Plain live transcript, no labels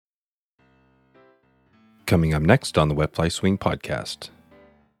Coming up next on the Wet Fly Swing podcast.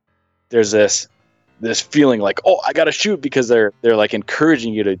 There's this feeling like, oh, I got to shoot, because they're like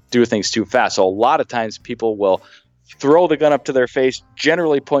encouraging you to do things too fast. So a lot of times people will throw the gun up to their face,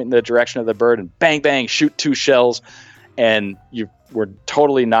 generally point in the direction of the bird, and bang, bang, shoot 2 shells. And you were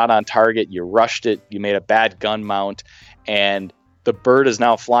totally not on target. You rushed it. You made a bad gun mount, and the bird is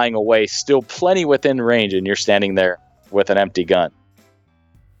now flying away, still plenty within range, and you're standing there with an empty gun.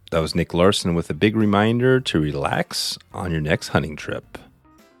 That was Nick Larson with a big reminder to relax on your next hunting trip.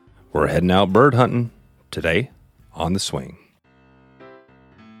 We're heading out bird hunting today on the swing.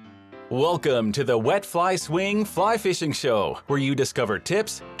 Welcome to the Wet Fly Swing Fly Fishing Show, where you discover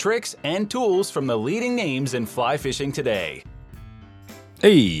tips, tricks, and tools from the leading names in fly fishing today.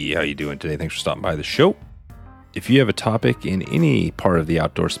 Hey, how you doing today? Thanks for stopping by the show. If you have a topic in any part of the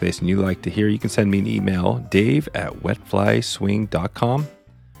outdoor space and you'd like to hear, you can send me an email, dave@wetflyswing.com.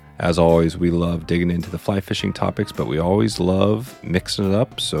 As always, we love digging into the fly fishing topics, but we always love mixing it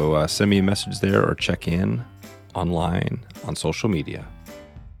up. So send me a message there or check in online on social media.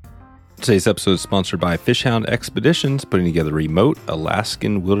 Today's episode is sponsored by Fishhound Expeditions, putting together remote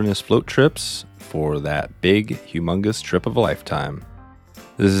Alaskan wilderness float trips for that big, humongous trip of a lifetime.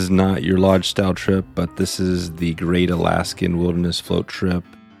 This is not your lodge-style trip, but this is the Great Alaskan Wilderness Float Trip.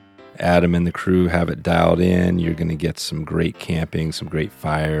 Adam and the crew have it dialed in. You're going to get some great camping, some great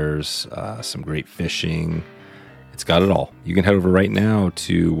fires, some great fishing. It's got it all. You can head over right now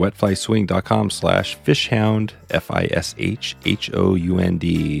to wetflyswing.com/fishhound,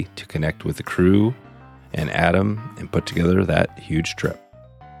 FISHHOUND, to connect with the crew and Adam and put together that huge trip.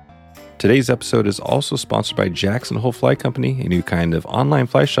 Today's episode is also sponsored by Jackson Hole Fly Company, a new kind of online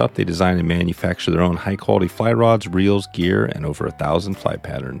fly shop. They design and manufacture their own high-quality fly rods, reels, gear, and over 1,000 fly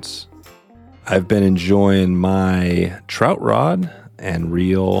patterns. I've been enjoying my trout rod and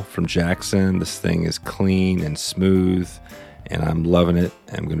reel from Jackson. This thing is clean and smooth, and I'm loving it.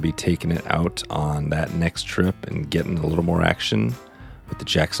 I'm going to be taking it out on that next trip and getting a little more action with the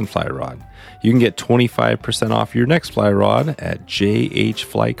Jackson fly rod. You can get 25% off your next fly rod at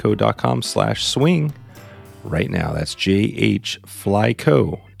jhflyco.com/swing right now. That's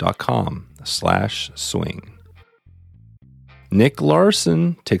jhflyco.com/swing. Nick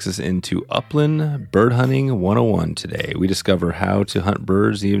Larson takes us into Upland Bird Hunting 101 today. We discover how to hunt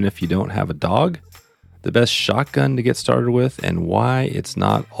birds even if you don't have a dog, the best shotgun to get started with, and why it's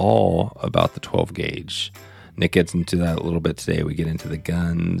not all about the 12 gauge. Nick gets into that a little bit today. We get into the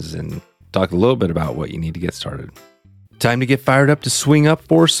guns and talk a little bit about what you need to get started. Time to get fired up to swing up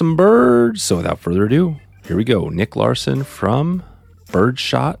for some birds. So without further ado, here we go. Nick Larson from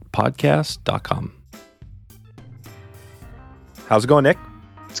birdshotpodcast.com. How's it going, Nick?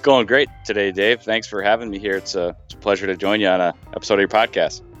 It's going great today, Dave. Thanks for having me here. It's a pleasure to join you on an episode of your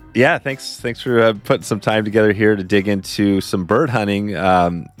podcast. Yeah, thanks for putting some time together here to dig into some bird hunting.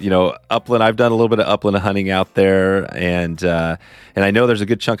 Upland. I've done a little bit of upland hunting out there, and I know there's a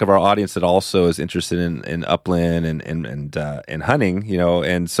good chunk of our audience that also is interested in upland and hunting.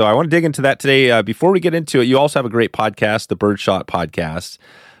 And so I want to dig into that today. Before we get into it, you also have a great podcast, the Birdshot podcast.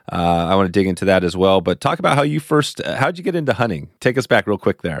 I want to dig into that as well. But talk about how'd you get into hunting? Take us back real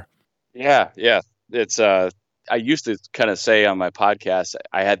quick there. Yeah. It's I used to kind of say on my podcast,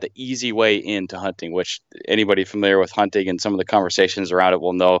 I had the easy way into hunting, which anybody familiar with hunting and some of the conversations around it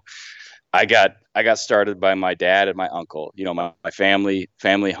will know. I got started by my dad and my uncle. My family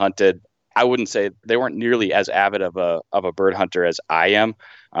hunted. I wouldn't say they weren't nearly as avid of a bird hunter as I am.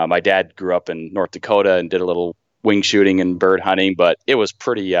 My dad grew up in North Dakota and did a little wing shooting and bird hunting, but it was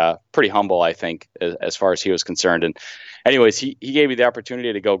pretty humble, I think, as far as he was concerned. And anyways, he gave me the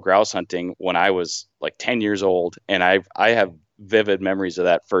opportunity to go grouse hunting when I was like 10 years old. And I have vivid memories of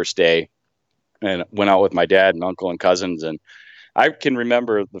that first day, and went out with my dad and uncle and cousins. And I can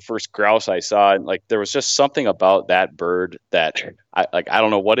remember the first grouse I saw, and like there was just something about that bird that I don't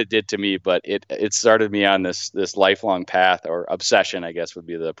know what it did to me, but it started me on this lifelong path, or obsession, I guess would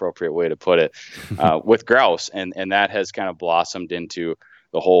be the appropriate way to put it, with grouse, and that has kind of blossomed into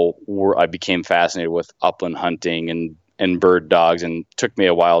the whole world. I became fascinated with upland hunting and bird dogs, and took me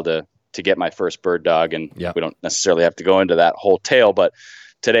a while to get my first bird dog. And we don't necessarily have to go into that whole tale, but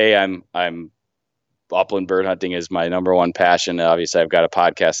today I'm upland bird hunting is my number one passion. Obviously, I've got a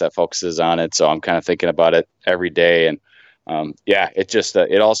podcast that focuses on it, so I'm kind of thinking about it every day. And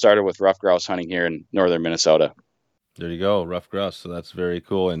it all started with rough grouse hunting here in northern Minnesota. There you go, rough grouse. So that's very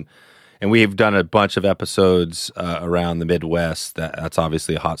cool. And we've done a bunch of episodes around the Midwest. That's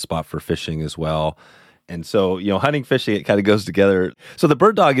obviously a hot spot for fishing as well. And so, hunting, fishing, it kind of goes together. So the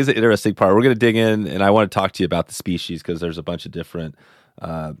bird dog is an interesting part. We're going to dig in, and I want to talk to you about the species, because there's a bunch of different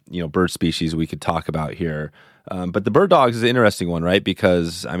bird species we could talk about here. But the bird dogs is an interesting one, right?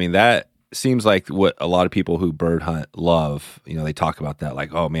 Because I mean, that seems like what a lot of people who bird hunt love. They talk about that,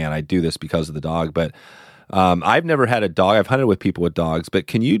 like, oh man, I do this because of the dog. But I've never had a dog. I've hunted with people with dogs, but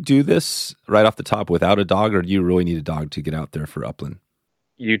can you do this right off the top without a dog, or do you really need a dog to get out there for upland?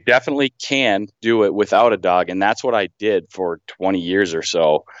 You definitely can do it without a dog, and that's what I did for 20 years or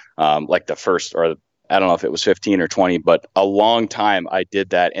so. Like the first, or I don't know if it was 15 or 20, but a long time I did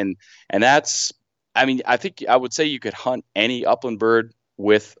that, and that's. I mean, I think I would say you could hunt any upland bird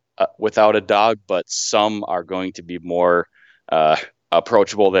without a dog, but some are going to be more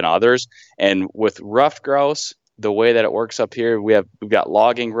approachable than others. And with ruffed grouse, the way that it works up here, we've got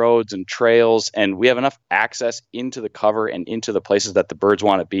logging roads and trails, and we have enough access into the cover and into the places that the birds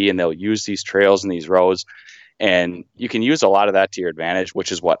want to be, and they'll use these trails and these roads. And you can use a lot of that to your advantage,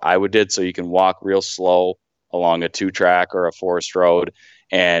 which is what I would did. So you can walk real slow along a 2-track or a forest road,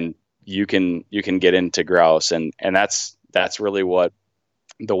 and you can get into grouse, and that's really what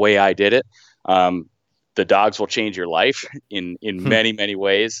the way I did it. The dogs will change your life in many, many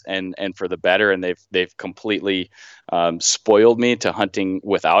ways, and for the better. And they've completely spoiled me to hunting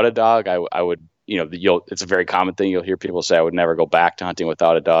without a dog. I would, it's a very common thing. You'll hear people say, I would never go back to hunting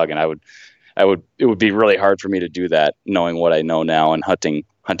without a dog. And it would be really hard for me to do that, knowing what I know now and hunting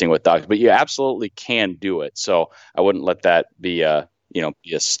with dogs. But you absolutely can do it. So I wouldn't let that be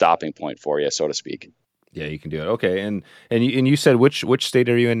be a stopping point for you, so to speak. Yeah, you can do it. Okay. And you said which state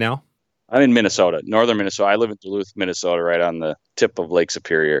are you in now? I'm in Minnesota, northern Minnesota. I live in Duluth, Minnesota, right on the tip of Lake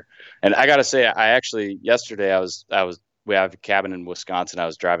Superior. And I got to say, yesterday we have a cabin in Wisconsin.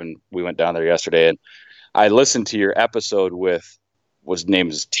 We went down there yesterday, and I listened to your episode with, his name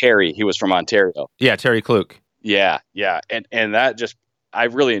is Terry. He was from Ontario. Yeah, Terry Kluk. Yeah. And that just, I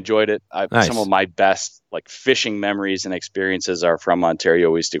really enjoyed it. Nice. Some of my best fishing memories and experiences are from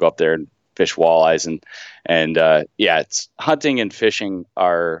Ontario. We used to go up there and fish walleyes, and it's hunting and fishing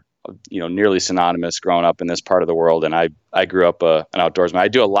are nearly synonymous growing up in this part of the world. And I grew up an outdoorsman. I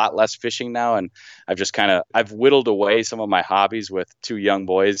do a lot less fishing now, and I've whittled away some of my hobbies with 2 young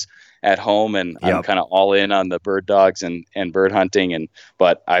boys at home, and yep. I'm kind of all in on the bird dogs and bird hunting.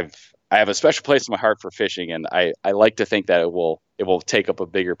 But I have a special place in my heart for fishing, and I like to think that it will take up a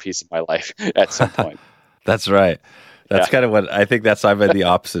bigger piece of my life at some point. That's right. That's kind of what I think. I've been the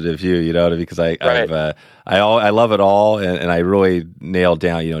opposite of you, because I love it all, and I really nailed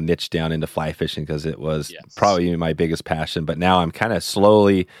down, niche down into fly fishing because it was probably my biggest passion. But now I'm kind of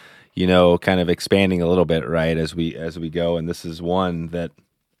slowly, kind of expanding a little bit, right, as we go. And this is one that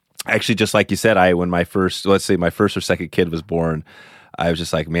actually, just like you said, when my first or second kid was born, I was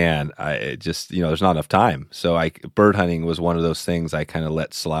just like, man, there's not enough time. So bird hunting was one of those things I kind of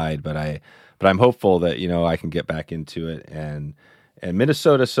let slide, but I'm hopeful that, I can get back into it and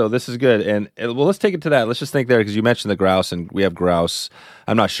Minnesota. So this is good. And well, let's take it to that. Let's just think there, because you mentioned the grouse, and we have grouse.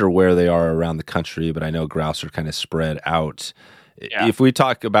 I'm not sure where they are around the country, but I know grouse are kind of spread out. Yeah. If we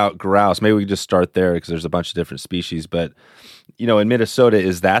talk about grouse, maybe we can just start there, because there's a bunch of different species. But, in Minnesota,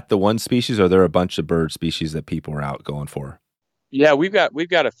 is that the one species, or are there a bunch of bird species that people are out going for? Yeah, we've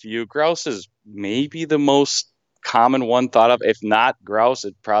got a few. Grouse is maybe the most common one thought of. If not grouse,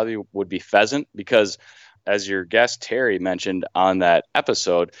 it probably would be pheasant, because as your guest Terry mentioned on that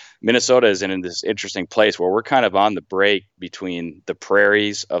episode, Minnesota is in this interesting place where we're kind of on the break between the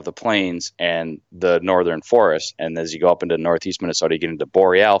prairies of the plains and the northern forest. And as you go up into northeast Minnesota, you get into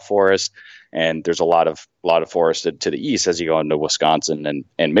boreal forest, and there's a lot of forest to the east as you go into Wisconsin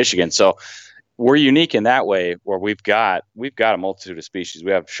and Michigan. So we're unique in that way, where we've got a multitude of species.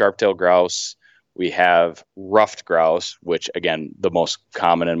 We have sharp-tailed grouse, we have ruffed grouse, which again, the most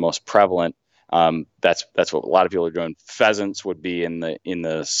common and most prevalent. That's what a lot of people are doing. Pheasants would be in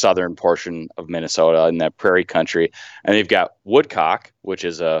the southern portion of Minnesota, in that prairie country. And you've got woodcock, which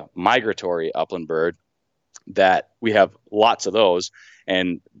is a migratory upland bird that we have lots of those.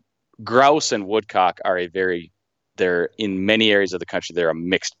 And grouse and woodcock are they're in many areas of the country, they're a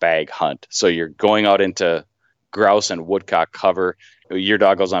mixed bag hunt. So you're going out into grouse and woodcock cover. Your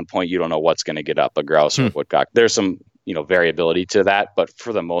dog goes on point, you don't know what's going to get up, a grouse or woodcock. There's some, variability to that, but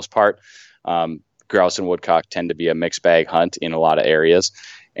for the most part, grouse and woodcock tend to be a mixed bag hunt in a lot of areas.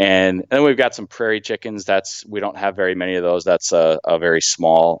 And then we've got some prairie chickens. We don't have very many of those. That's a very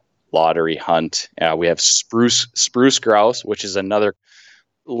small lottery hunt. We have spruce grouse, which is another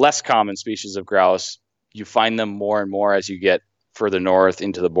less common species of grouse. You find them more and more as you get further north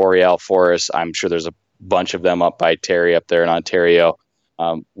into the boreal forest. I'm sure there's a bunch of them up by Terry up there in Ontario.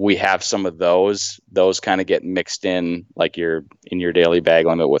 We have some of those kind of get mixed in, like in your daily bag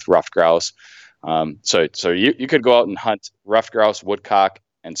limit with ruffed grouse. So you could go out and hunt ruffed grouse, woodcock,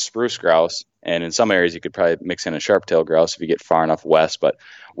 and spruce grouse. And in some areas, you could probably mix in a sharp-tailed grouse if you get far enough west. But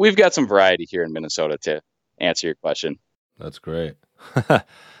we've got some variety here in Minnesota to answer your question. That's great.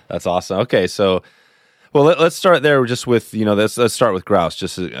 That's awesome. Okay, so let's start there just with, let's start with grouse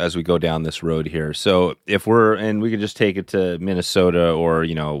just as we go down this road here. So and we could just take it to Minnesota or,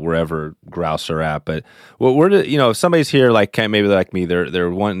 wherever grouse are at, but if somebody's here, like maybe like me, they're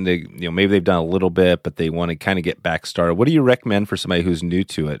wanting to, maybe they've done a little bit, but they want to kind of get back started. What do you recommend for somebody who's new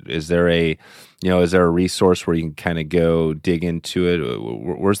to it? Is there a resource where you can kind of go dig into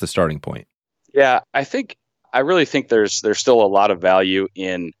it? Where's the starting point? Yeah, I really think there's still a lot of value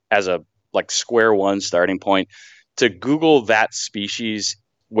in, as a square one starting point, to Google that species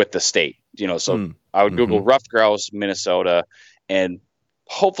with the state, so I would Google ruffed grouse, Minnesota, and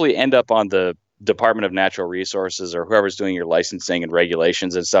hopefully end up on the Department of Natural Resources or whoever's doing your licensing and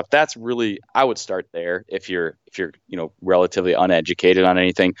regulations and stuff. That's really, I would start there. If you're relatively uneducated on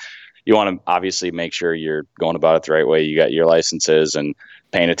anything, you want to obviously make sure you're going about it the right way. You got your licenses and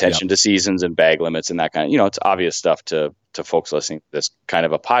paying attention to seasons and bag limits and that kind of, it's obvious stuff to folks listening to this kind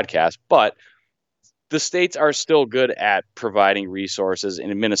of a podcast, but the states are still good at providing resources.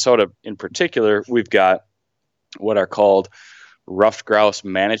 And in Minnesota in particular, we've got what are called ruffed grouse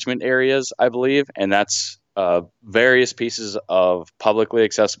management areas, I believe. And that's various pieces of publicly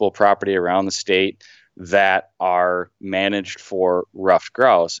accessible property around the state that are managed for ruffed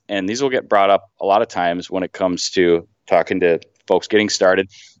grouse. And these will get brought up a lot of times when it comes to talking to folks getting started.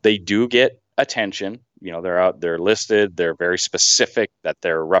 They do get attention. They're listed, they're very specific that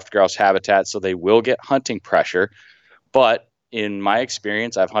they're ruffed grouse habitat, so they will get hunting pressure. But in my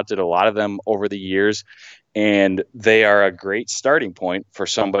experience, I've hunted a lot of them over the years, and they are a great starting point for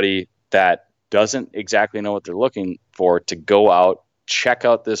somebody that doesn't exactly know what they're looking for to go out, check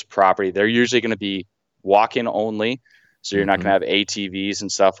out this property. They're usually going to be walk-in only, so you're not going to have ATVs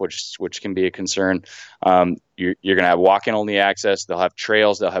and stuff, which can be a concern. You're going to have walk-in only access. They'll have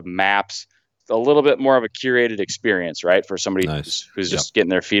trails. They'll have maps. A little bit more of a curated experience, right? For somebody who's just getting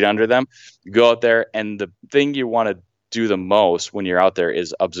their feet under them. You go out there, and the thing you want to do the most when you're out there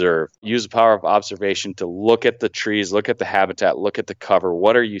is observe. Use the power of observation to look at the trees, look at the habitat, look at the cover.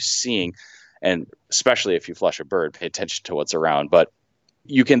 What are you seeing? And especially if you flush a bird, pay attention to what's around. But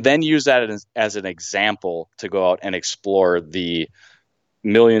you can then use that as an example to go out and explore the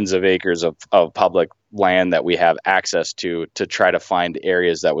millions of acres of public land that we have access to try to find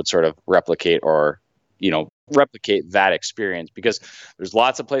areas that would sort of replicate that experience, because there's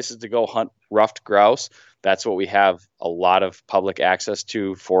lots of places to go hunt ruffed grouse. That's what we have a lot of public access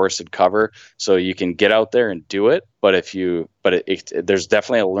to, forested cover, so you can get out there and do it. But there's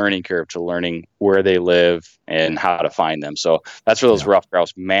definitely a learning curve to learning where they live and how to find them. So that's where those ruffed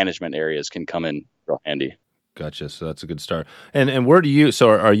grouse management areas can come in real handy. Gotcha. So that's a good start. And where do you, so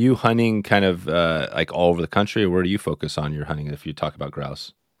are you hunting kind of like all over the country, or where do you focus on your hunting if you talk about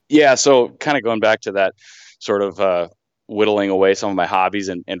grouse? Yeah. So kind of going back to that sort of whittling away some of my hobbies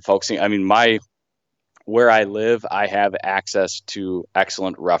and focusing, I mean, where I live, I have access to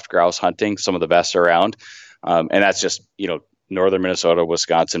excellent ruffed grouse hunting, some of the best around. And that's just, northern Minnesota,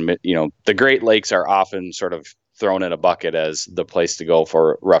 Wisconsin, the Great Lakes are often sort of thrown in a bucket as the place to go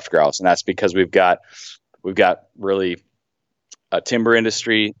for ruffed grouse. And that's because we've got really a timber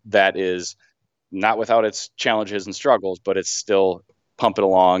industry that is not without its challenges and struggles, but it's still pumping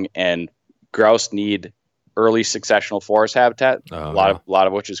along, and grouse need early successional forest habitat, a lot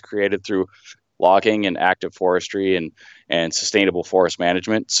of which is created through logging and active forestry and sustainable forest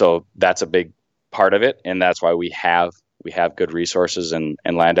management. So that's a big part of it. And that's why we have good resources and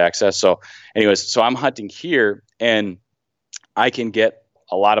land access. So anyways, so I'm hunting here, and I can get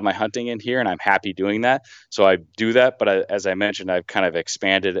a lot of my hunting in here, and I'm happy doing that. So I do that. But as I mentioned, I've kind of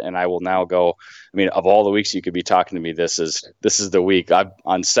expanded, and I will now go. I mean, of all the weeks you could be talking to me, this is the week.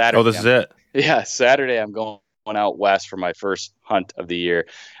 On Saturday. Oh, this is it. Yeah, Saturday I'm going out west for my first hunt of the year,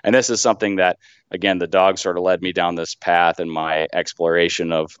 and this is something that, again, the dog sort of led me down this path, and my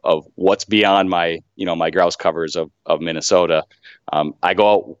exploration of what's beyond my my grouse covers of Minnesota. I go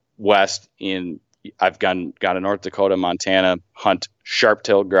out west I've gone to North Dakota, Montana, hunt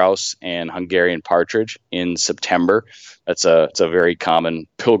sharp-tailed grouse and Hungarian partridge in September. It's a very common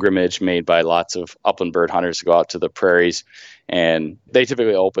pilgrimage made by lots of upland bird hunters to go out to the prairies, and they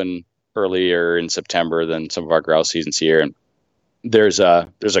typically open earlier in September than some of our grouse seasons here. And there's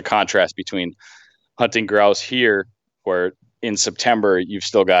a contrast between hunting grouse here, where in September you've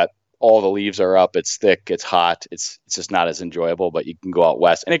still got all the leaves are up, it's thick, it's hot, it's just not as enjoyable. But you can go out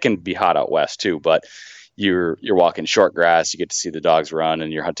west, and it can be hot out west too, but you're walking short grass, you get to see the dogs run,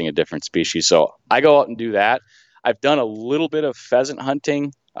 and you're hunting a different species. So I go out and do that. I've done a little bit of pheasant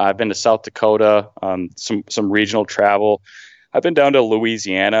hunting. I've been to South Dakota, some regional travel. I've been down to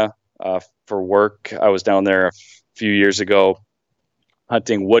Louisiana for work. I was down there a few years ago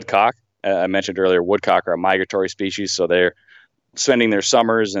hunting woodcock. I mentioned earlier, woodcock are a migratory species, so they're spending their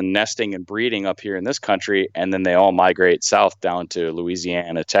summers and nesting and breeding up here in this country, and then they all migrate south down to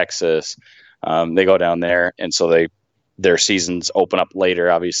Louisiana, Texas. They go down there, and so their seasons open up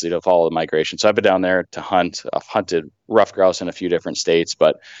later, obviously, to follow the migration. So I've been down there to hunt. I've hunted rough grouse in a few different states,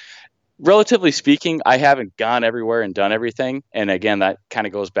 but relatively speaking, I haven't gone everywhere and done everything. And again, that kind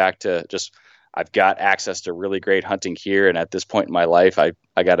of goes back to just I've got access to really great hunting here, and at this point in my life, I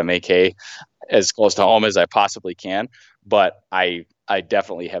got to make hay as close to home as I possibly can. But I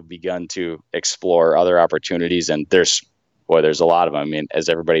definitely have begun to explore other opportunities, and there's a lot of them. I mean, as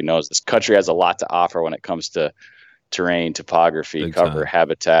everybody knows, this country has a lot to offer when it comes to terrain, topography, big cover, time.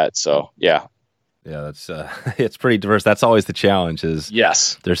 Habitat. So yeah, that's it's pretty diverse. That's always the challenge. Is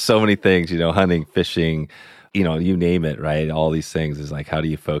yes, there's so many things. Hunting, fishing, you name it, right? All these things is like, how do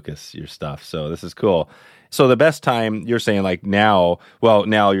you focus your stuff? So this is cool. So the best time, you're saying like now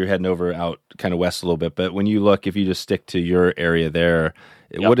you're heading over out kind of west a little bit, but when you look, if you just stick to your area there,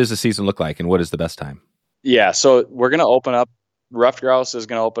 yep. What does the season look like and what is the best time? Yeah, so we're going to open up. Ruffed grouse is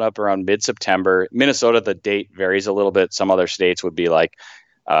going to open up around mid-September. Minnesota, the date varies a little bit. Some other states would be like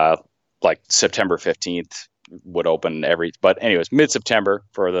September 15th would open but anyways, mid-September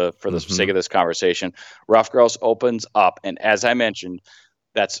for the sake of this conversation. Ruffed grouse opens up, and as I mentioned,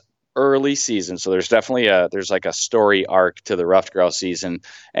 that's early season. So there's definitely there's like a story arc to the ruffed grouse season,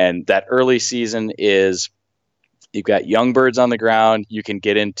 and that early season is you've got young birds on the ground. You can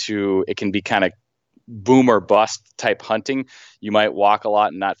get into it can be kind of boom or bust type hunting. You might walk a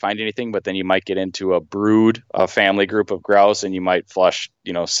lot and not find anything, but then you might get into a family group of grouse, and you might flush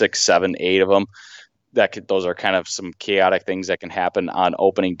 6, 7, 8 of them. Those are kind of some chaotic things that can happen on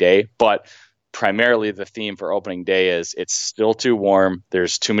opening day, but primarily the theme for opening day is it's still too warm.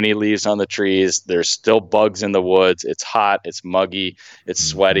 There's too many leaves on the trees. There's still bugs in the woods. It's hot. It's muggy. It's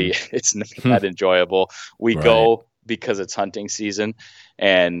sweaty. It's not that enjoyable. We go because it's hunting season,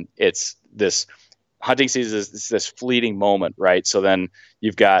 and it's this hunting season is this fleeting moment, right? So then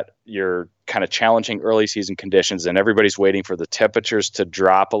you've got your kind of challenging early season conditions, and everybody's waiting for the temperatures to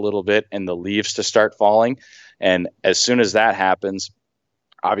drop a little bit and the leaves to start falling. And as soon as that happens,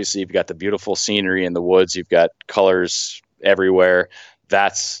 obviously you've got the beautiful scenery in the woods. You've got colors everywhere.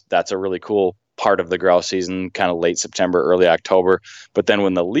 That's a really cool part of the grouse season, kind of late September, early October. But then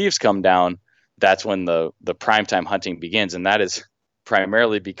when the leaves come down, that's when the primetime hunting begins. And that is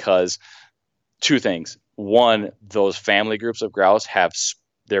primarily because two things. One, those family groups of grouse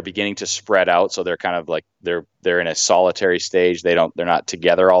they're beginning to spread out. So they're kind of like, they're in a solitary stage. They're not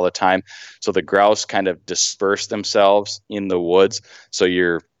together all the time. So the grouse kind of disperse themselves in the woods. So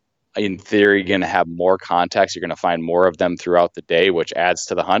you're, in theory, going to have more contacts. You're going to find more of them throughout the day, which adds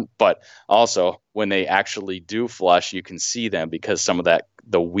to the hunt. But also when they actually do flush, you can see them because some of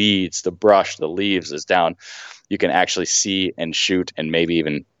the weeds, the brush, the leaves is down. You can actually see and shoot and maybe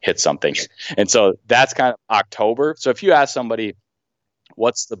even hit something. And so that's kind of October. So if you ask somebody,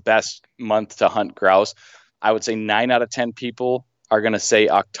 what's the best month to hunt grouse? I would say 9 out of 10 people are going to say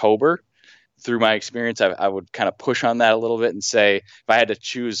October. Through my experience, I would kind of push on that a little bit and say, if I had to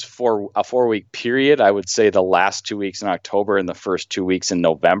choose for a 4-week period, I would say the last 2 weeks in October and the first 2 weeks in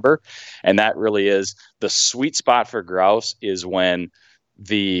November. And that really is the sweet spot for grouse, is when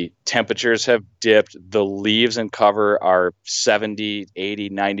the temperatures have dipped, the leaves and cover are 70, 80,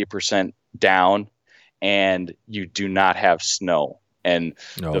 90% down, and you do not have snow. And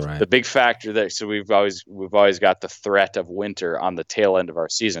the big factor there, so we've always got the threat of winter on the tail end of our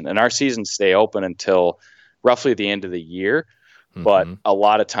season, and our seasons stay open until roughly the end of the year. Mm-hmm. But a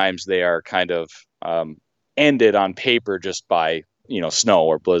lot of times they are kind of ended on paper just by snow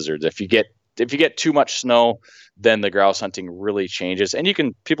or blizzards. If you get too much snow, then the grouse hunting really changes,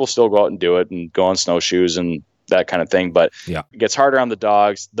 and people still go out and do it and go on snowshoes and that kind of thing. But it gets harder on the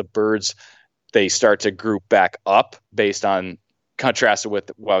dogs. The birds, they start to group back up based on. Contrasted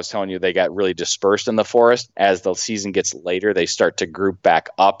with what I was telling you, they got really dispersed in the forest. As the season gets later, they start to group back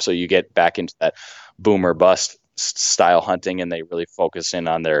up. So you get back into that boom or bust style hunting, and they really focus in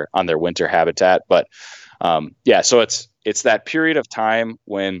on their winter habitat. But so it's that period of time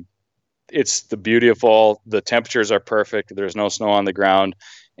when it's the beautiful, the temperatures are perfect, there's no snow on the ground,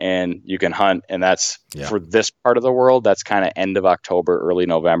 and you can hunt. And that's for this part of the world, that's kind of end of October, early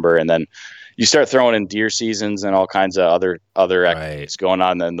November. And then you start throwing in deer seasons and all kinds of other activities going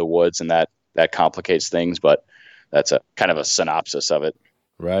on in the woods, and that complicates things, but that's a kind of a synopsis of it.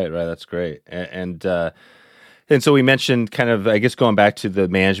 Right. That's great. And so we mentioned kind of, I guess, going back to the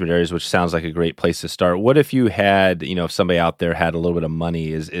management areas, which sounds like a great place to start. What if you had, if somebody out there had a little bit of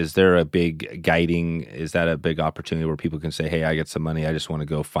money, is there a big guiding, is that a big opportunity where people can say, hey, I get some money, I just want to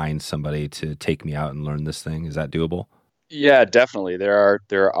go find somebody to take me out and learn this thing? Is that doable? Yeah, definitely.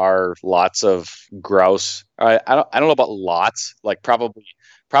 There are lots of grouse. I don't know about lots, like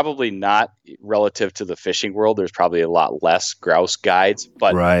probably not relative to the fishing world. There's probably a lot less grouse guides,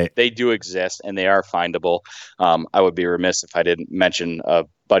 but right. They do exist and they are findable. I would be remiss if I didn't mention a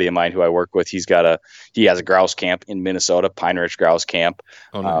buddy of mine who I work with. He has a grouse camp in Minnesota, Pine Ridge Grouse Camp.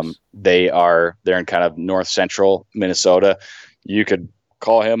 Oh, nice. They're in kind of north central Minnesota. You could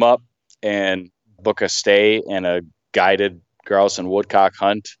call him up and book a stay and a guided grouse and woodcock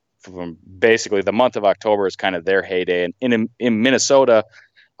hunt from basically the month of October is kind of their heyday. And in Minnesota,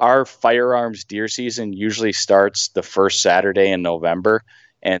 our firearms deer season usually starts the first Saturday in November.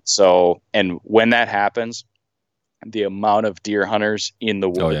 And when that happens, the amount of deer hunters in the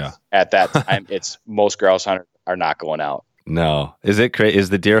woods at that time, most grouse hunters are not going out. No. Is it crazy? Is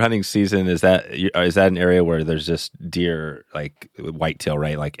the deer hunting season, is that an area where there's just deer, like whitetail,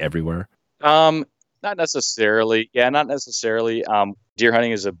 right? Like everywhere? Not necessarily. Yeah, not necessarily. Deer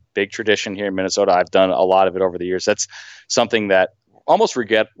hunting is a big tradition here in Minnesota. I've done a lot of it over the years. That's something that almost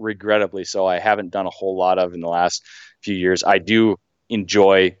regrettably so I haven't done a whole lot of in the last few years. I do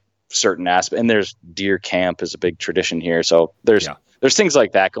enjoy certain aspects, and there's deer camp is a big tradition here. So there's things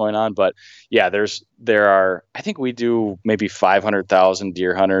like that going on. But yeah, I think we do maybe 500,000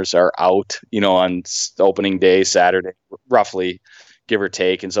 deer hunters are out, on opening day, Saturday, roughly, give or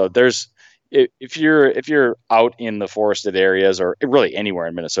take. And so if you're out in the forested areas or really anywhere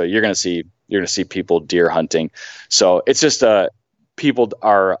in Minnesota, you're going to see people deer hunting. So it's just people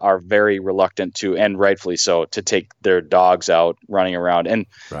are very reluctant to, and rightfully so, to take their dogs out running around. And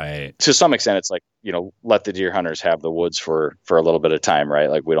to some extent, it's like, let the deer hunters have the woods for a little bit of time, right?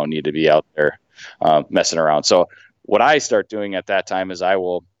 Like we don't need to be out there messing around. So what I start doing at that time is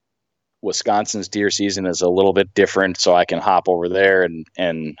Wisconsin's deer season is a little bit different, so I can hop over there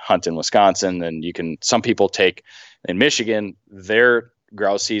and hunt in Wisconsin. And some people take in Michigan, their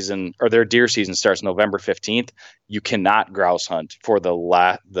grouse season or their deer season starts November 15th. You cannot grouse hunt for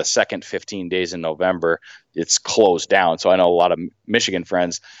the second 15 days in November. It's closed down. So I know a lot of Michigan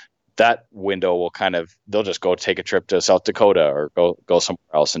friends, that window will they'll just go take a trip to South Dakota or go somewhere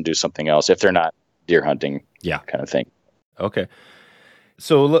else and do something else if they're not deer hunting, kind of thing. Okay.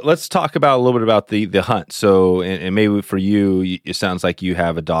 So let's talk about a little bit about the hunt. So, and maybe for you, it sounds like you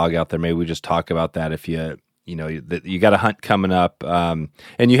have a dog out there. Maybe we just talk about that. If you got a hunt coming up, and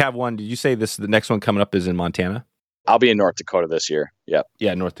you have one. Did you say the next one coming up is in Montana? I'll be in North Dakota this year. Yep.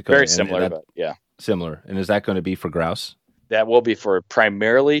 Yeah, North Dakota. Very similar, but yeah, similar. And is that going to be for grouse? That will be for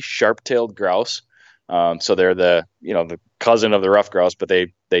primarily sharp-tailed grouse. So they're the cousin of the rough grouse, but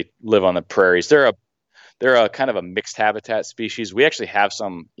they live on the prairies. They're a kind of a mixed habitat species. We actually have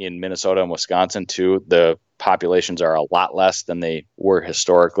some in Minnesota and Wisconsin too. The populations are a lot less than they were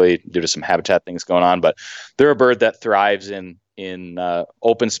historically due to some habitat things going on, but they're a bird that thrives in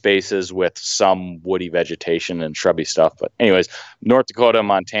open spaces with some woody vegetation and shrubby stuff. But anyways, North Dakota,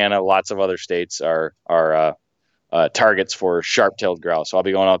 Montana, lots of other states are targets for sharp-tailed grouse. So I'll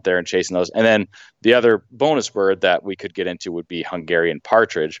be going out there and chasing those. And then the other bonus bird that we could get into would be Hungarian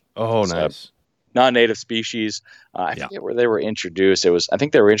partridge. Oh, nice. Non-native species. I forget where they were introduced. I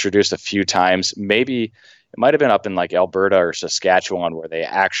think they were introduced a few times. Maybe it might have been up in like Alberta or Saskatchewan where they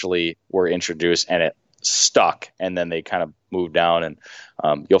actually were introduced and it stuck, and then they kind of moved down,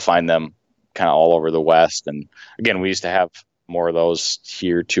 and you'll find them kind of all over the West. And again, we used to have more of those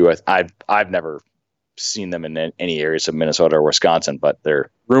here too. I've never seen them in any areas of Minnesota or Wisconsin, but they're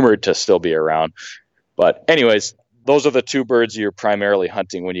rumored to still be around. But anyways, those are the two birds you're primarily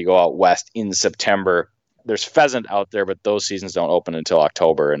hunting when you go out west in September. There's pheasant out there, but those seasons don't open until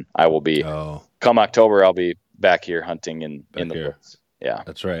October, and I will be come October. I'll be back here hunting in the woods. Yeah,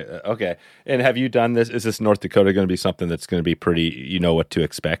 that's right. Okay. And have you done this? Is this North Dakota going to be something that's going to be pretty? You know what to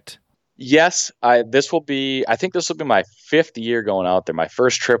expect? Yes, I think this will be my 5th year going out there. My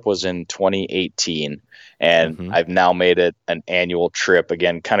first trip was in 2018, and I've now made it an annual trip.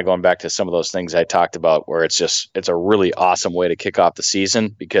 Again, kind of going back to some of those things I talked about, where it's a really awesome way to kick off the season,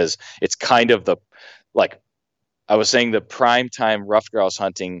 because it's kind of I was saying, the prime time rough grouse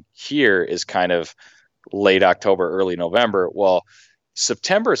hunting here is kind of late October, early November. Well,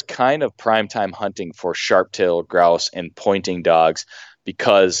 September is kind of prime time hunting for sharp-tailed grouse and pointing dogs,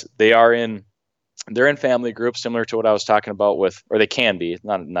 because they're in family groups similar to what I was talking about with, or they can be, it's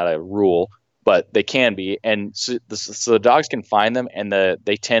not a rule, but they can be. And so the dogs can find them, and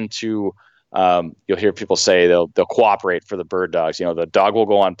they tend to, you'll hear people say they'll cooperate for the bird dogs. The dog will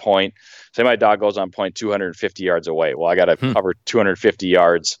go on point. Say my dog goes on point 250 yards away. Well, I got to cover 250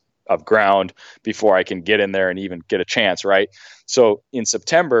 yards of ground before I can get in there and even get a chance, right? So in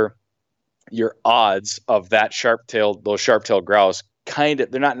September, your odds of those sharp-tailed grouse, they're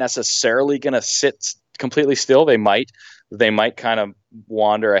not necessarily going to sit completely still. They might kind of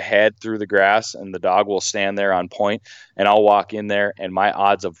wander ahead through the grass, and the dog will stand there on point, and I'll walk in there, and my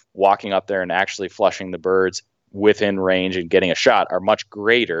odds of walking up there and actually flushing the birds within range and getting a shot are much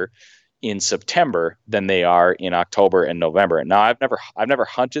greater in September than they are in October and November. Now, I've never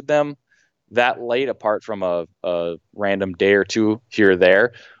hunted them that late, apart from a random day or two here or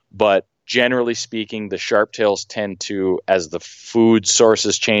there, but generally speaking, the sharptails tend to, as the food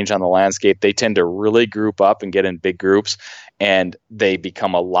sources change on the landscape, they tend to really group up and get in big groups, and they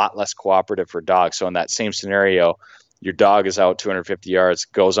become a lot less cooperative for dogs. So in that same scenario, your dog is out 250 yards,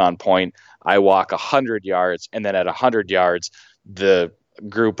 goes on point, I walk 100 yards, and then at 100 yards, the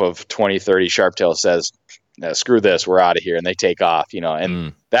group of 20, 30 sharptails says, screw this, we're out of here, and they take off,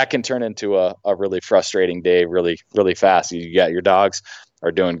 and that can turn into a really frustrating day really, really fast. You got your dogs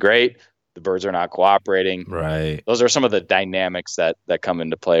are doing great, the birds are not cooperating. Right. Those are some of the dynamics that come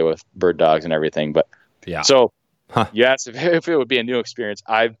into play with bird dogs and everything. But yeah. So yes, if it would be a new experience,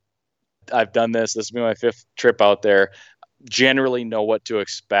 I've done this. This will be my 5th trip out there. Generally know what to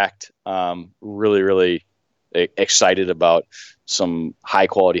expect. Really, really excited about some high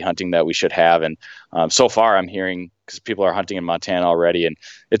quality hunting that we should have. And so far I'm hearing, because people are hunting in Montana already, and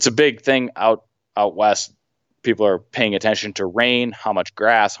it's a big thing out west. People are paying attention to rain, how much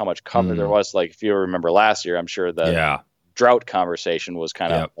grass, how much cover there was. Like if you remember last year, I'm sure the drought conversation was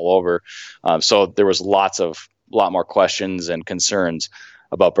kind of all over. So there was a lot more questions and concerns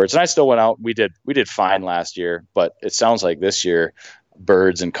about birds. And I still went out. We did fine last year, but it sounds like this year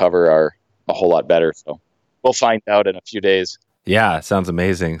birds and cover are a whole lot better. So we'll find out in a few days. Yeah, sounds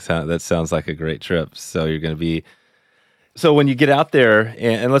amazing. That sounds like a great trip. So you're going to be. So when you get out there,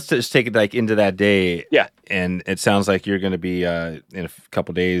 and let's just take it like into that day. Yeah. And it sounds like you're going to be in a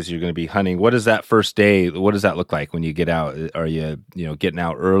couple days. You're going to be hunting. What is that first day? What does that look like when you get out? Are you getting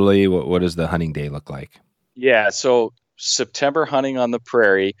out early? What does the hunting day look like? Yeah. So September hunting on the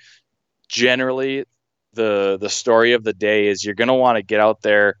prairie. Generally, the story of the day is you're going to want to get out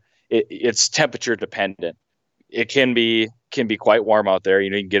there. It's temperature dependent. It can be quite warm out there. You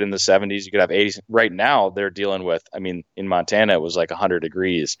can get in the 70s. You could have 80s. Right now, they're dealing with, in Montana, it was like 100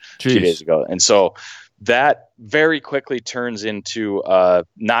 degrees 2 days ago. And so that very quickly turns into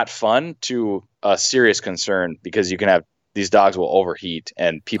not fun to a serious concern, because you can have these dogs will overheat,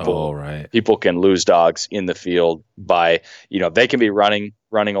 and people can lose dogs in the field by, they can be running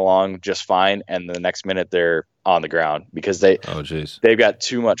along just fine, and the next minute they're on the ground because they've got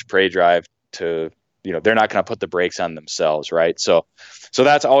too much prey drive to, they're not going to put the brakes on themselves, right? So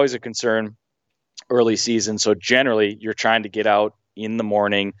that's always a concern early season. So generally, you're trying to get out in the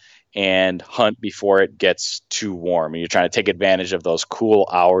morning and hunt before it gets too warm, and you're trying to take advantage of those cool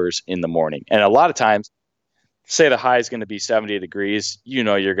hours in the morning. And a lot of times, say the high is going to be 70 degrees,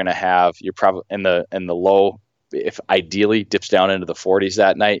 you're going to have, you're probably in the low, if ideally dips down into the 40s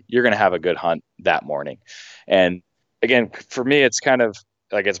that night, you're going to have a good hunt that morning. And again, for me, it's kind of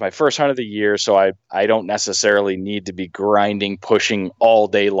like, it's my first hunt of the year, so I don't necessarily need to be grinding, pushing all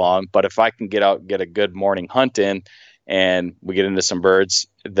day long. But if I can get out and get a good morning hunt in, and we get into some birds,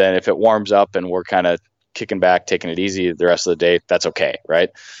 then if it warms up and we're kind of kicking back, taking it easy the rest of the day, that's okay, right?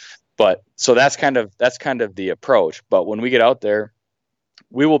 But so that's kind of the approach. But when we get out there,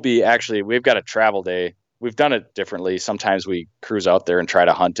 we've got a travel day. We've done it differently. Sometimes we cruise out there and try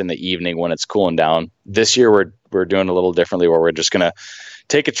to hunt in the evening when it's cooling down. This year we're doing a little differently, where we're just going to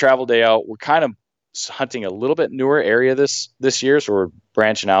take a travel day out. We're kind of hunting a little bit newer area this year, so we're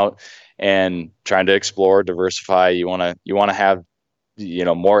branching out and trying to explore, diversify. You want to have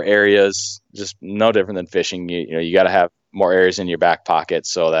more areas, just no different than fishing. You got to have more areas in your back pocket,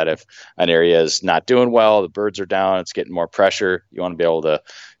 so that if an area is not doing well, the birds are down, it's getting more pressure, you want to be able to,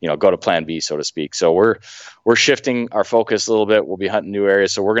 go to plan B, so to speak. So we're shifting our focus a little bit. We'll be hunting new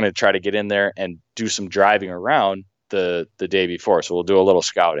areas. So we're going to try to get in there and do some driving around the day before. So we'll do a little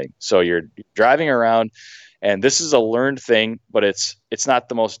scouting. So you're driving around, and this is a learned thing, but it's not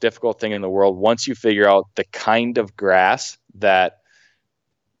the most difficult thing in the world. Once you figure out the kind of grass that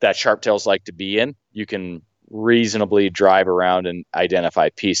sharptails like to be in, you can reasonably drive around and identify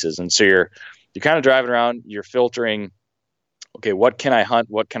pieces. And so you're kind of driving around, you're filtering okay, what can I hunt?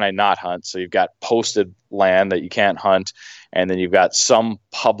 What can I not hunt? So you've got posted land that you can't hunt. And then you've got some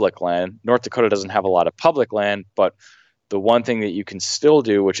public land. North Dakota doesn't have a lot of public land, but the one thing that you can still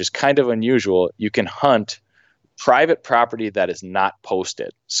do, which is kind of unusual, you can hunt private property that is not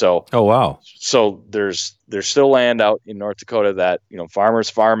posted. So, oh wow, so there's still land out in North Dakota that, you know, farmers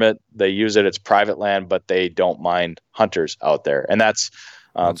farm it, they use it, it's private land, but they don't mind hunters out there, and that's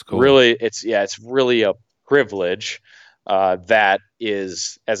cool. Really, it's really a privilege that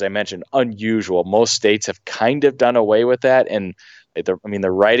is, as I mentioned, unusual. Most states have kind of done away with that, and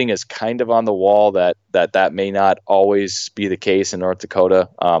the writing is kind of on the wall that may not always be the case in North Dakota.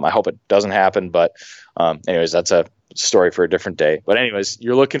 I hope it doesn't happen, but anyways, that's a story for a different day. But anyways,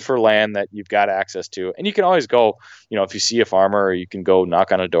 you're looking for land that you've got access to, and you can always go, you know, if you see a farmer, or you can go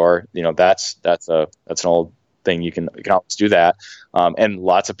knock on a door. You know, that's an old thing. You can always do that, and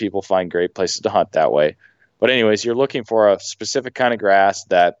lots of people find great places to hunt that way. But anyways, you're looking for a specific kind of grass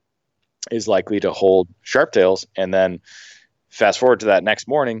that is likely to hold sharptails, and then fast forward to that next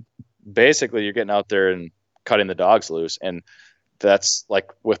morning, basically you're getting out there and cutting the dogs loose. And that's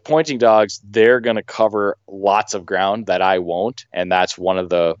like with pointing dogs, they're going to cover lots of ground that I won't. And that's one of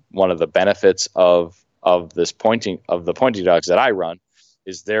the benefits of the pointing dogs that I run,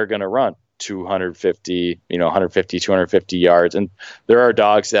 is they're going to run 250, 250 yards. And there are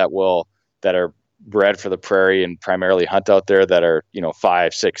dogs that are bred for the prairie and primarily hunt out there that are,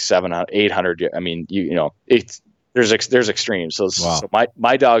 500, 600, 700, 800. I mean, there's extremes. So, wow. So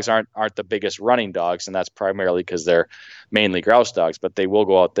my dogs aren't the biggest running dogs, and that's primarily because they're mainly grouse dogs, but they will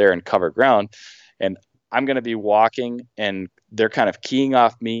go out there and cover ground. And I'm going to be walking, and they're kind of keying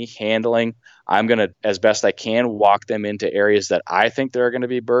off me, handling. I'm going to, as best I can, walk them into areas that I think there are going to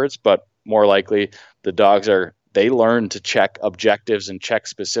be birds, but more likely the dogs they learn to check objectives and check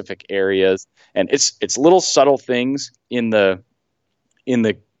specific areas. And it's little subtle things in the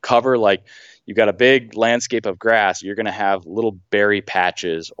cover, like you've got a big landscape of grass, you're going to have little berry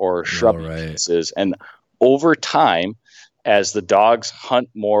patches or shrub pieces. And over time, as the dogs hunt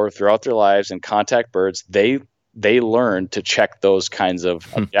more throughout their lives and contact birds, they learn to check those kinds of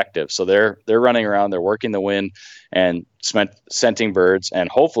objectives. So they're running around, they're working the wind and scenting birds. And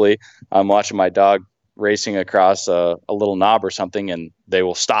hopefully I'm watching my dog racing across a little knob or something, and they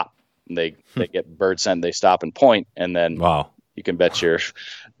will stop. And they get bird scent, they stop and point, and then wow. You can bet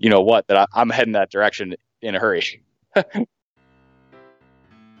that I'm heading that direction in a hurry.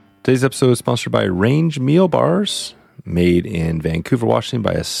 Today's episode is sponsored by Range Meal Bars, made in Vancouver, Washington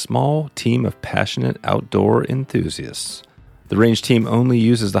by a small team of passionate outdoor enthusiasts. The Range team only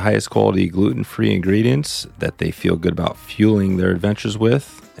uses the highest quality gluten-free ingredients that they feel good about fueling their adventures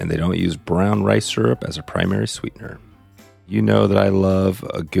with, and they don't use brown rice syrup as a primary sweetener. You know that I love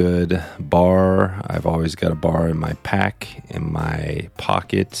a good bar. I've always got a bar in my pack, in my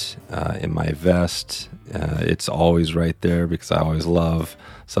pocket, in my vest. It's always right there because I always love.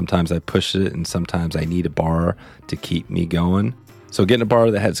 Sometimes I push it, and sometimes I need a bar to keep me going. So getting a bar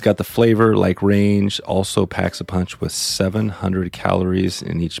that has got the flavor like Range, also packs a punch with 700 calories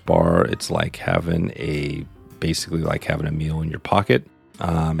in each bar. It's basically like having a meal in your pocket.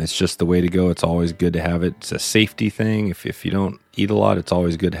 It's just the way to go. It's always good to have it. It's a safety thing. If you don't eat a lot, it's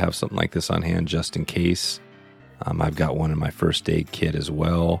always good to have something like this on hand just in case. I've got one in my first aid kit as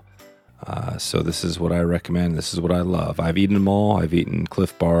well. So this is what I recommend. This is what I love. I've eaten them all. I've eaten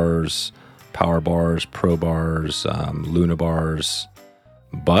Cliff bars, Power bars, Pro bars, Luna bars,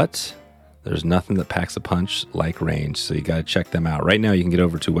 but there's nothing that packs a punch like Range. So you got to check them out. Right now you can get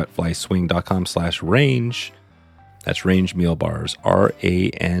over to wetflyswing.com/range. That's Range Meal Bars,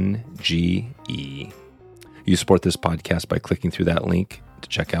 RANGE. You support this podcast by clicking through that link to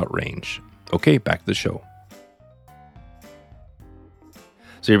check out Range. Okay, back to the show.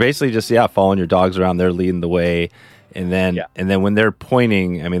 So you're basically just, following your dogs around. They're leading the way. And then when they're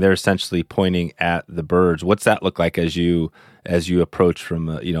pointing, they're essentially pointing at the birds. What's that look like as you approach from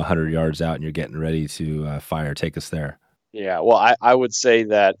 100 yards out and you're getting ready to fire? Take us there. Yeah, well, I would say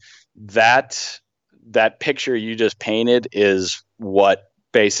that picture you just painted is what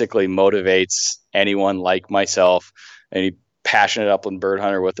basically motivates anyone like myself, any passionate upland bird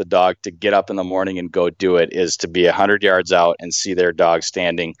hunter with a dog, to get up in the morning and go do it, is to be 100 yards out and see their dog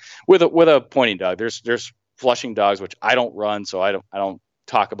standing with a pointing dog. There's flushing dogs, which I don't run, so I don't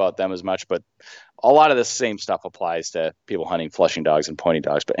talk about them as much, but a lot of the same stuff applies to people hunting flushing dogs and pointing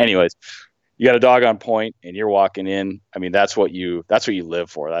dogs. But anyways, you got a dog on point and you're walking in. That's what you live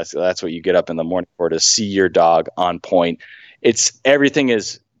for. That's what you get up in the morning for, to see your dog on point.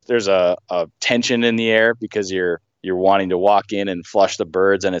 There's a tension in the air because you're you're wanting to walk in and flush the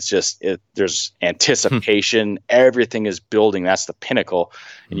birds, and it's just there's anticipation. Everything is building. That's the pinnacle.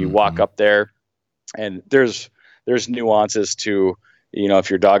 And you walk up there, and there's nuances to, if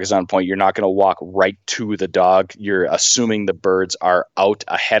your dog is on point, you're not going to walk right to the dog. You're assuming the birds are out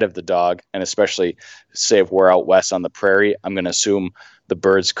ahead of the dog. And especially, say if we're out west on the prairie, I'm going to assume the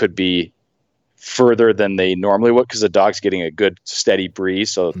birds could be further than they normally would, because the dog's getting a good steady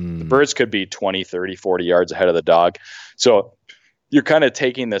breeze. So the birds could be 20, 30, 40 yards ahead of the dog. So you're kind of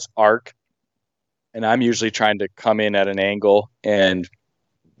taking this arc, and I'm usually trying to come in at an angle, and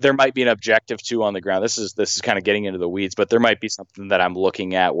there might be an objective too on the ground. This is kind of getting into the weeds, but there might be something that I'm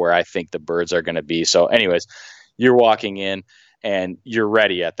looking at where I think the birds are going to be. So anyways, you're walking in and you're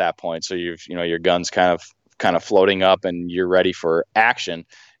ready at that point. So your gun's kind of floating up and you're ready for action.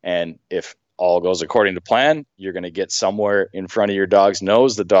 And if all goes according to plan, you're going to get somewhere in front of your dog's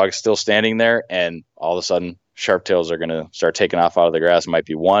nose. The dog's still standing there, and all of a sudden sharptails are going to start taking off out of the grass. It might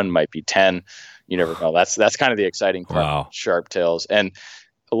be 1, might be 10. You never know. That's kind of the exciting part. Wow. Sharptails. And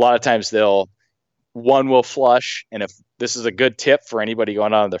a lot of times one will flush. And if this is a good tip for anybody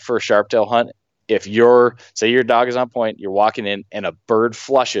going on the first sharptail hunt, if say your dog is on point, you're walking in and a bird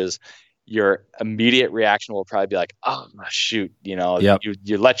flushes, your immediate reaction will probably be like, oh shoot, you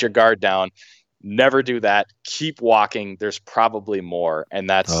let your guard down. Never do that. Keep walking. There's probably more. And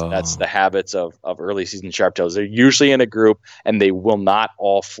that's the habits of early season sharptails. They're usually in a group, and they will not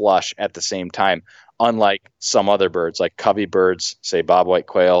all flush at the same time. Unlike some other birds, like covey birds, say bobwhite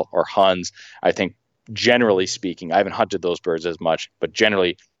quail or huns. I think generally speaking, I haven't hunted those birds as much, but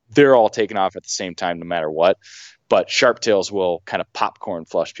generally they're all taking off at the same time no matter what. But sharptails will kind of popcorn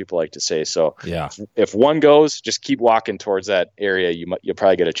flush, people like to say. So yeah, if one goes, just keep walking towards that area. You'll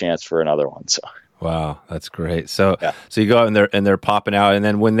probably get a chance for another one. So wow, that's great. So you go out and they're popping out, and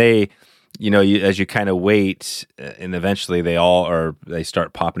then when they, as you kind of wait, and eventually they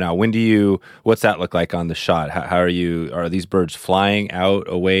start popping out. What's that look like on the shot? How are these birds flying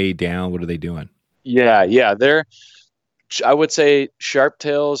out, away, down? What are they doing? Yeah. I would say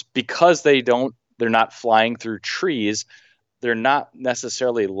sharptails, because they're not flying through trees, they're not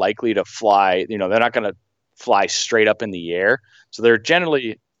necessarily likely to fly. They're not going to fly straight up in the air. So they're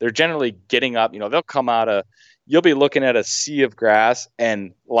generally getting up. They'll come you'll be looking at a sea of grass,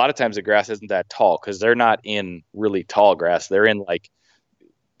 and a lot of times the grass isn't that tall because they're not in really tall grass. They're in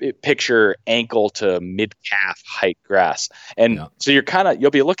picture ankle to mid calf height grass. And so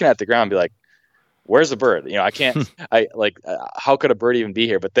you'll be looking at the ground and be like, where's the bird? How could a bird even be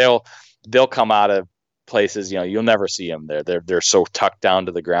here? But they'll come out of places, you'll never see them there. They're so tucked down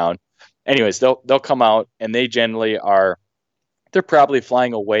to the ground. Anyways, they'll come out, and they generally they're probably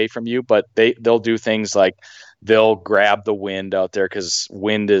flying away from you, but they'll do things like they'll grab the wind out there, because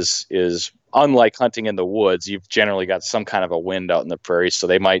wind is unlike hunting in the woods. You've generally got some kind of a wind out in the prairie, so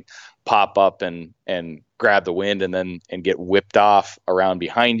they might pop up and grab the wind and get whipped off around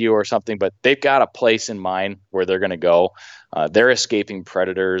behind you or something. But they've got a place in mind where they're going to go. They're escaping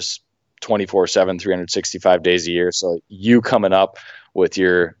predators 24/7, 365 days a year. So you coming up with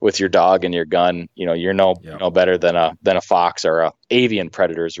your dog and your gun, you're no better than a fox or avian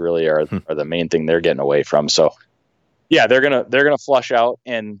predators really are the main thing they're getting away from. So yeah, they're gonna flush out.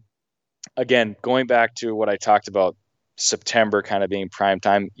 And again, going back to what I talked about, September kind of being prime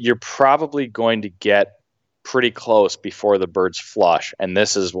time, you're probably going to get pretty close before the birds flush. And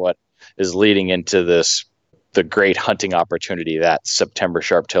this is what is leading into the great hunting opportunity that September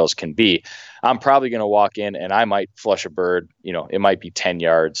sharptails can be. I'm probably going to walk in and I might flush a bird, it might be 10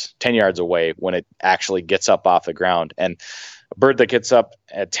 yards away when it actually gets up off the ground. And a bird that gets up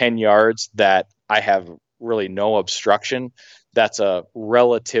at 10 yards that I have really no obstruction, that's a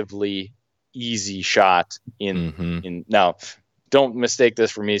relatively easy shot in now. Don't mistake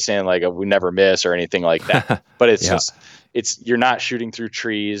this for me saying we never miss or anything like that, but it's you're not shooting through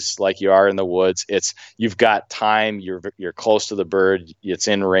trees like you are in the woods. You've got time. You're close to the bird. It's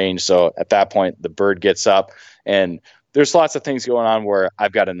in range. So at that point, the bird gets up, and there's lots of things going on where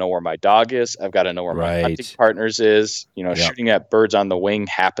I've got to know where my dog is. I've got to know where my hunting partners is. Shooting at birds on the wing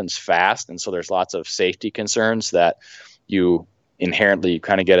happens fast, and so there's lots of safety concerns that you inherently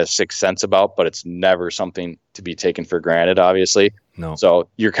kind of get a sixth sense about, but it's never something to be taken for granted, obviously. No. So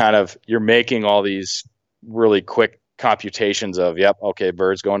you're making all these really quick computations of,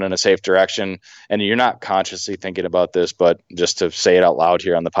 bird's going in a safe direction. And you're not consciously thinking about this, but just to say it out loud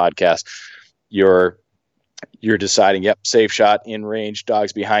here on the podcast, you're deciding, safe shot, in range,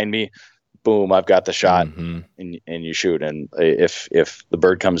 dog's behind me, boom, I've got the shot, and you shoot. And if the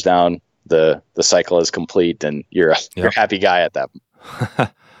bird comes down, the cycle is complete, and you're a happy guy at that.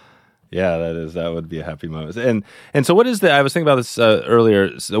 Yeah, that would be a happy moment. And so what is I was thinking about this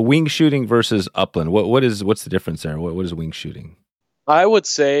earlier, so wing shooting versus upland. What's the difference there? What is wing shooting? I would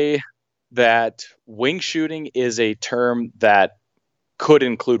say that wing shooting is a term that could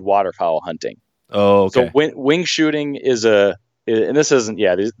include waterfowl hunting. Oh, okay. So wing shooting and this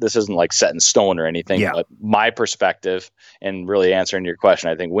isn't like set in stone or anything, but my perspective and really answering your question,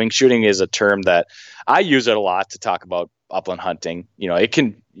 I think wing shooting is a term that I use it a lot to talk about upland hunting.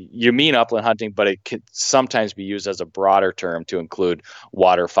 You mean upland hunting, but it can sometimes be used as a broader term to include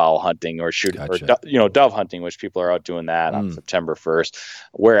waterfowl hunting or shooting, Gotcha. or dove hunting, which people are out doing that on September 1st.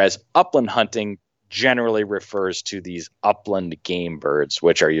 Whereas upland hunting generally refers to these upland game birds,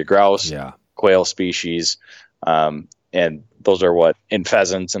 which are your grouse, quail species, and those are in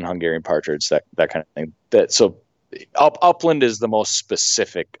pheasants and Hungarian partridge, that kind of thing. Upland is the most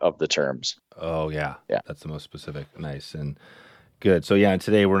specific of the terms. Oh yeah, that's the most specific. Nice and good. So and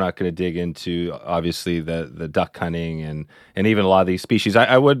today we're not going to dig into obviously the duck hunting and even a lot of these species.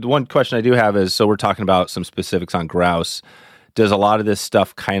 One question I do have is, so we're talking about some specifics on grouse. Does a lot of this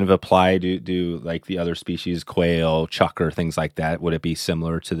stuff kind of apply to like the other species, quail, chukar, things like that? Would it be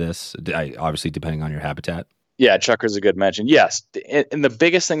similar to this? Obviously, depending on your habitat. Yeah, chukar's a good mention. Yes, and the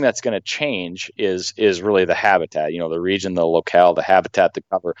biggest thing that's going to change is really the habitat. The region, the locale, the habitat, the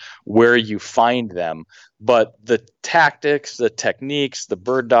cover, where you find them. But the tactics, the techniques, the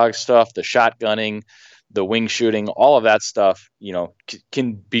bird dog stuff, the shotgunning, the wing shooting, all of that stuff,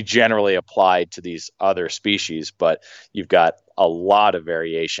 can be generally applied to these other species. But you've got a lot of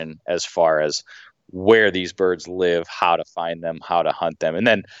variation as far as where these birds live, how to find them, how to hunt them. And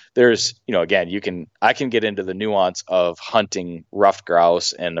then there's, again, I can get into the nuance of hunting ruffed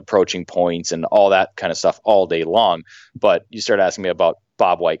grouse and approaching points and all that kind of stuff all day long. But you start asking me about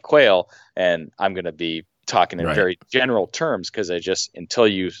bobwhite quail, and I'm going to be talking in very general terms, because until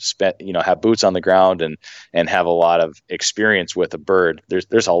you have boots on the ground and have a lot of experience with a bird,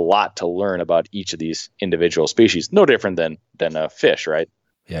 there's a lot to learn about each of these individual species. No different than a fish, right?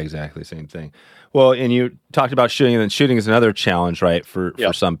 Yeah, exactly. Same thing. Well, and you talked about shooting, and shooting is another challenge, right? For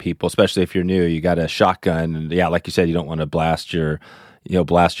some people, especially if you're new, you got a shotgun, and like you said, you don't want to blast your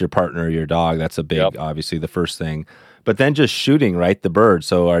partner or your dog. That's a big, obviously the first thing. But then just shooting, right? The bird.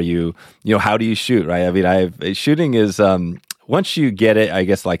 So are you, how do you shoot, right? I mean, shooting is, once you get it, I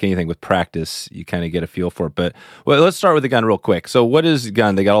guess like anything with practice, you kind of get a feel for it. But let's start with the gun real quick. So what is the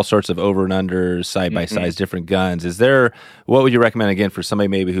gun? They got all sorts of over and unders, side by sides, different guns. What would you recommend again for somebody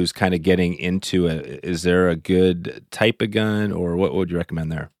maybe who's kind of getting into it? Is there a good type of gun, or what would you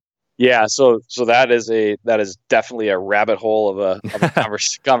recommend there? Yeah, so that is definitely a rabbit hole of a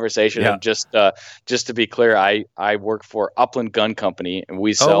conversation. And just to be clear, I work for Upland Gun Company, and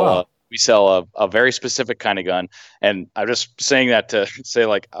we sell a very specific kind of gun. And I'm just saying that to say,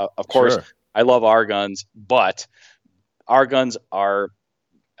 like, of course, I love our guns, but our guns are,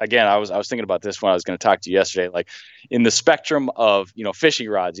 again, I was thinking about this when I was going to talk to you yesterday. Like, in the spectrum of fishing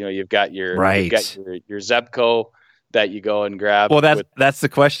rods, you've got your Zebco that you go and grab. Well, that's the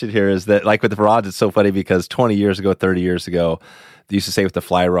question here, is that, like, with the rods, it's so funny because 20 years ago, 30 years ago, they used to say with the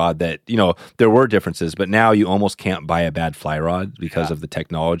fly rod that, there were differences, but now you almost can't buy a bad fly rod because of the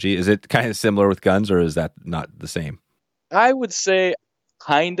technology. Is it kind of similar with guns, or is that not the same? I would say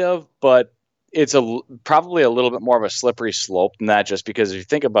kind of, but it's probably a little bit more of a slippery slope than that, just because if you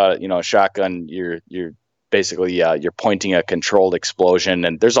think about it, a shotgun, you're basically you're pointing a controlled explosion,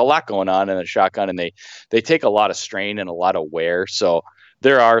 and there's a lot going on in a shotgun, and they take a lot of strain and a lot of wear. So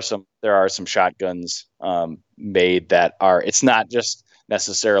there are some shotguns made that are, it's not just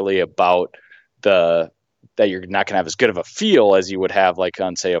necessarily about that you're not going to have as good of a feel as you would have like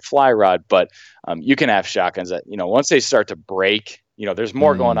on, say, a fly rod, but you can have shotguns that, once they start to break, there's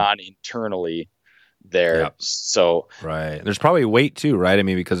more going on internally there. Yep. So there's probably weight too, right? I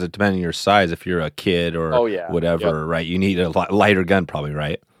mean, because depending on your size, if you're a kid or whatever, right, you need a lighter gun probably,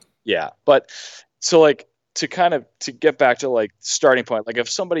 right? Yeah. But so, like, to get back to like starting point, like if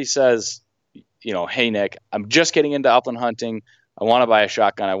somebody says, hey Nick, I'm just getting into upland hunting, I want to buy a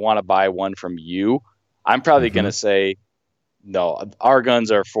shotgun, I want to buy one from you, I'm probably going to say, no, our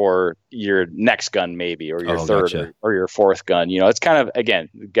guns are for your next gun maybe, or your third or your fourth gun. It's kind of, again,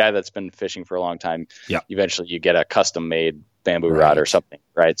 the guy that's been fishing for a long time, eventually you get a custom made bamboo rod or something,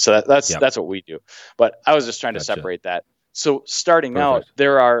 right? So that's what we do. But I was just trying to separate that. So starting out,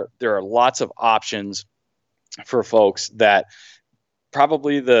 there are lots of options for folks. That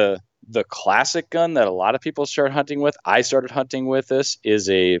probably the classic gun that a lot of people start hunting with, I started hunting with this, is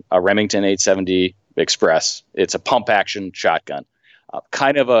a Remington 870 Express. It's a pump action shotgun,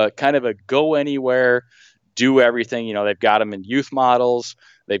 kind of a go anywhere, do everything. They've got them in youth models.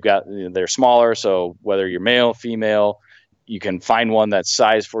 they're smaller. So whether you're male, female, you can find one that's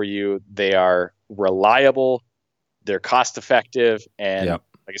size for you. They are reliable. They're cost effective. And Yep.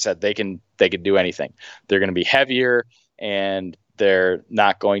 like I said, they can do anything. They're going to be heavier, and they're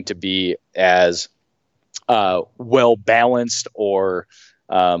not going to be as well balanced or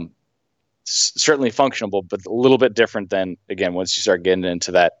certainly functional, but a little bit different than, again, once you start getting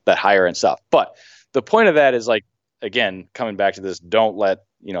into that higher end stuff. But the point of that is, like, again, coming back to this, don't let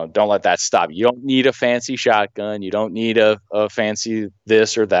that stop. You don't need a fancy shotgun. You don't need a fancy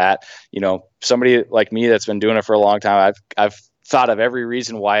this or that. Somebody like me that's been doing it for a long time, I've thought of every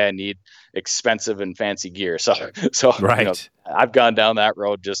reason why I need expensive and fancy gear. So right. I've gone down that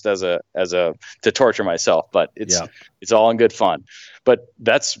road just as a to torture myself, but it's all in good fun. But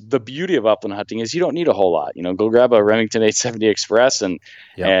that's the beauty of upland hunting, is you don't need a whole lot. Go grab a Remington 870 Express and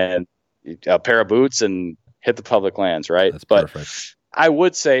a pair of boots and hit the public lands, right? That's but perfect. I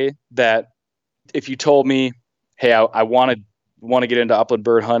would say that if you told me, hey, I want to get into upland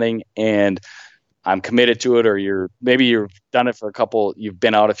bird hunting and I'm committed to it, or you've done it for you've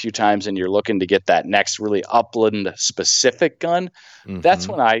been out a few times and you're looking to get that next really upland specific gun, that's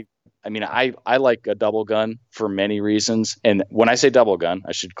when I like a double gun for many reasons. And when I say double gun,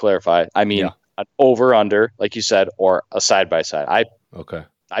 I should clarify, I mean an over under, like you said, or a side by side.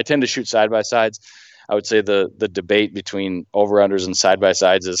 I tend to shoot side by sides. I would say the debate between over-unders and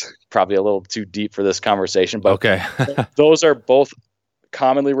side-by-sides is probably a little too deep for this conversation. But those are both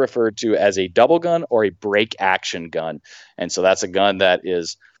commonly referred to as a double gun or a break action gun. And so that's a gun that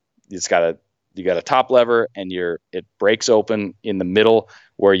you got a top lever, and it breaks open in the middle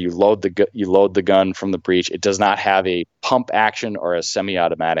where you load the gun from the breech. It does not have a pump action or a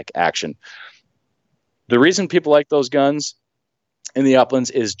semi-automatic action. The reason people like those guns in the uplands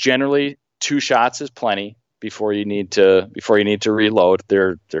is generally 2 shots is plenty before you need to reload.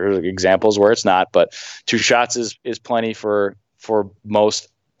 There are examples where it's not, but 2 shots is plenty for most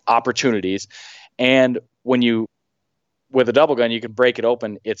opportunities. And with a double gun, you can break it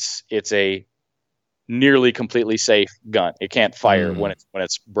open. It's a nearly completely safe gun. It can't fire when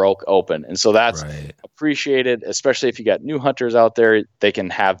it's broke open. And so that's appreciated, especially if you got new hunters out there. They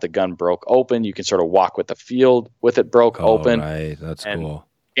can have the gun broke open. You can sort of walk with the field with it broke open. Right. That's cool.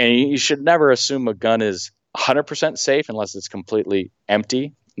 And you should never assume a gun is 100% safe unless it's completely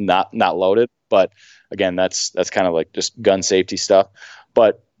empty, not loaded. But again, that's kind of like just gun safety stuff.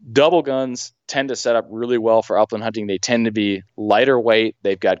 But double guns tend to set up really well for upland hunting. They tend to be lighter weight.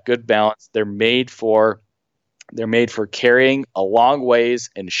 They've got good balance. They're made for carrying a long ways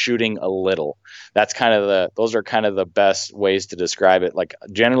and shooting a little. Those are kind of the best ways to describe it. Like,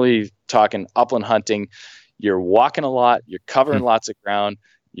 generally talking upland hunting, you're walking a lot, you're covering lots of ground,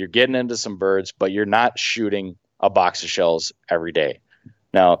 you're getting into some birds, but you're not shooting a box of shells every day.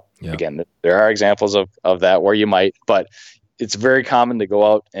 Now, again, there are examples of that where you might, but it's very common to go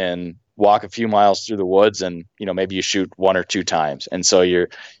out and walk a few miles through the woods and, maybe you shoot 1 or 2 times. And so you're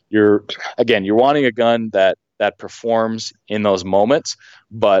wanting a gun that performs in those moments,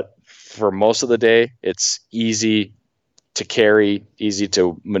 but for most of the day, it's easy to carry, easy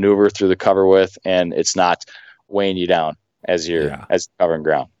to maneuver through the cover with, and it's not weighing you down as you're covering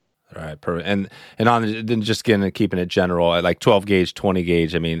ground. All right, perfect. And on then just keeping it general, like 12 gauge, 20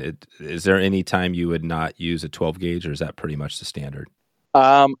 gauge. I mean, is there any time you would not use a 12 gauge, or is that pretty much the standard?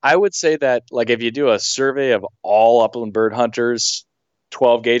 I would say that, like, if you do a survey of all upland bird hunters,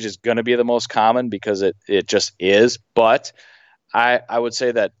 12 gauge is going to be the most common because it just is. But I would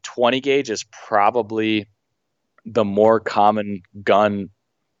say that 20 gauge is probably the more common gun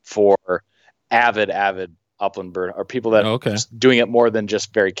for avid upland bird, or people that are just doing it more than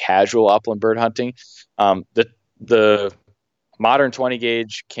just very casual upland bird hunting. The modern 20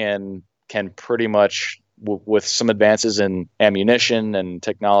 gauge can pretty much, with some advances in ammunition and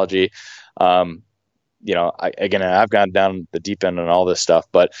technology, I've gone down the deep end on all this stuff,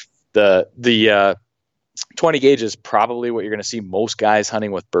 but the 20 gauge is probably what you're going to see most guys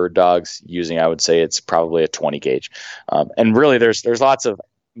hunting with bird dogs using. I would say it's probably a 20 gauge. And really there's lots of,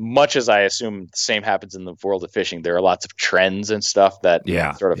 much as I assume the same happens in the world of fishing, there are lots of trends and stuff that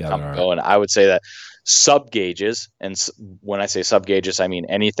sort of come and go. And I would say that sub gauges, and when I say sub gauges, I mean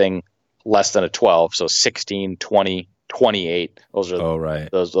anything less than a 12. So 16, 20, 28. Those are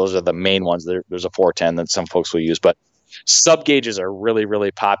those are the main ones. There's a 410 that some folks will use, but sub gauges are really,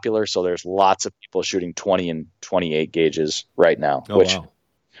 really popular. So there's lots of people shooting 20 and 28 gauges right now,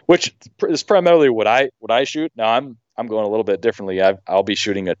 which is primarily what I shoot. Now I'm going a little bit differently. I'll be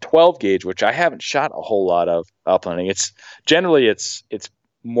shooting a 12 gauge, which I haven't shot a whole lot of uplanding. It's generally it's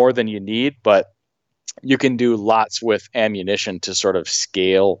more than you need, but you can do lots with ammunition to sort of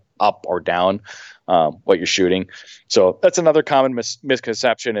scale up or down what you're shooting. So that's another common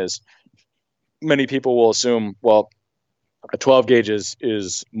misconception is many people will assume, well, a 12 gauge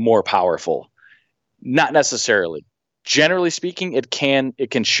is more powerful. Not necessarily. Generally speaking, it can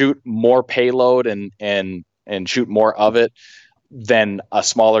shoot more payload and shoot more of it than a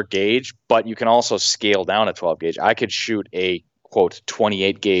smaller gauge, but you can also scale down a 12 gauge. I could shoot a quote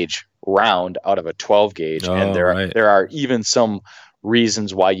 28 gauge round out of a 12 gauge, and there are even some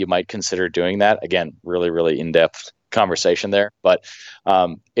reasons why you might consider doing that. Again, really, really in-depth conversation there, but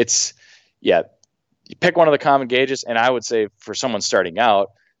you pick one of the common gauges, and I would say for someone starting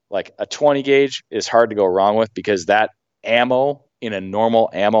out, like a 20 gauge is hard to go wrong with, because that ammo in a normal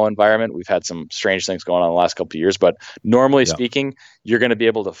ammo environment, we've had some strange things going on in the last couple of years, but normally speaking, you're going to be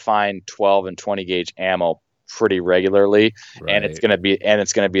able to find 12 and 20 gauge ammo pretty regularly, and it's going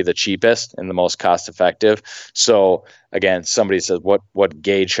to be the cheapest and the most cost effective. So again, somebody says, what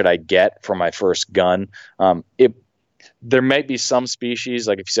gauge should I get for my first gun? There might be some species,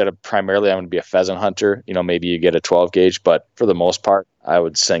 like if you said primarily I'm going to be a pheasant hunter, maybe you get a 12 gauge, but for the most part, I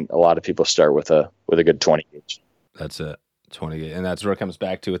would think a lot of people start with a good 20 gauge. That's it, 20 gauge. And that's where it comes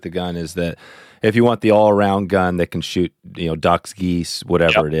back to with the gun, is that if you want the all-around gun that can shoot, ducks, geese,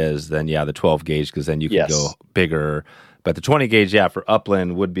 whatever it is, then the 12 gauge, because then you can go bigger. But the 20 gauge, for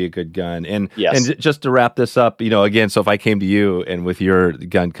upland would be a good gun. And just to wrap this up, again, so if I came to you and with your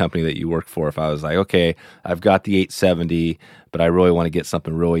gun company that you work for, if I was like, okay, I've got the 870, but I really want to get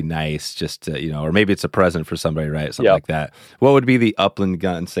something really nice, just to, or maybe it's a present for somebody, right? Something like that. What would be the upland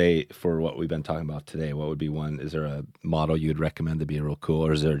gun, say, for what we've been talking about today? What would be one? Is there a model you'd recommend to be real cool,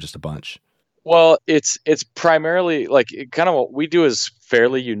 or is there just a bunch? Well, it's primarily like kind of what we do is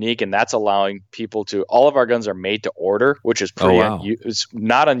fairly unique, and that's allowing people to. All of our guns are made to order, which is pretty. It's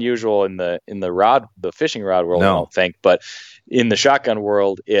not unusual in the fishing rod world, I don't think, but in the shotgun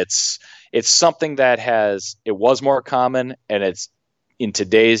world, it's something that it was more common, and it's in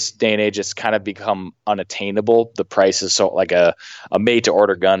today's day and age, it's kind of become unattainable. The price is so, like a made to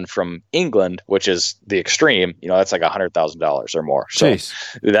order gun from England, which is the extreme, that's like $100,000 or more. So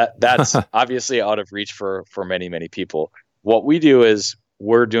that's obviously out of reach for many, many people. What we do is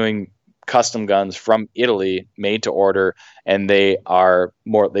we're doing custom guns from Italy, made to order, and they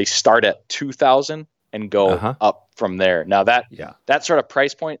start at 2,000 and go up from there. Now that sort of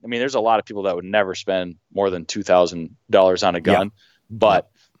price point, I mean, there's a lot of people that would never spend more than $2,000 on a gun.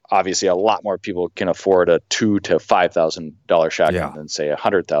 But obviously, a lot more people can afford a $2,000 to $5,000 shotgun than say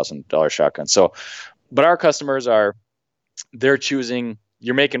 $100,000 shotgun. So, but our customers they're choosing.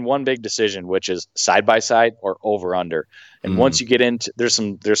 You're making one big decision, which is side by side or over under. And once you get into,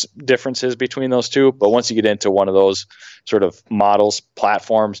 there's differences between those two. But once you get into one of those sort of models,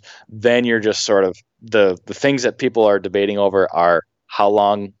 platforms, then you're just sort of the things that people are debating over are how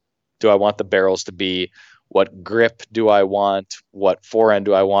long do I want the barrels to be? What grip do I want? What forend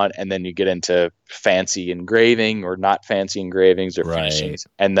do I want? And then you get into fancy engraving or not fancy engravings or finishings.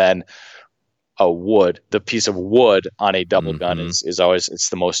 And then the piece of wood on a double gun is always,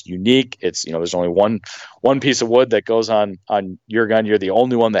 it's the most unique. It's, there's only one piece of wood that goes on your gun. You're the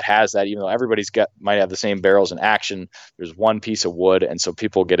only one that has that, even though everybody's might have the same barrels in action. There's one piece of wood. And so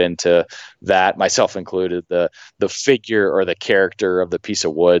people get into that, myself included, the figure or the character of the piece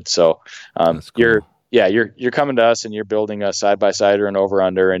of wood. So cool. You're coming to us and you're building a side by side or an over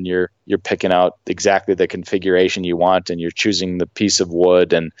under, and you're picking out exactly the configuration you want, and you're choosing the piece of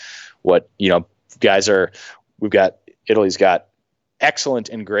wood and what Italy's got excellent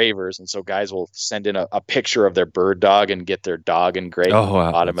engravers, and so guys will send in a picture of their bird dog and get their dog engraved on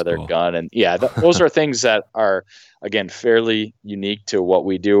the bottom of their gun, and those are things that are again fairly unique to what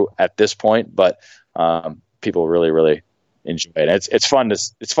we do at this point, but people really, really enjoy it. It's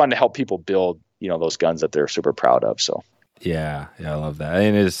fun to help people build those guns that they're super proud of. So yeah, I love that.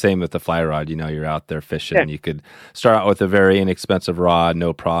 And it's the same with the fly rod. You're out there fishing, and you could start out with a very inexpensive rod,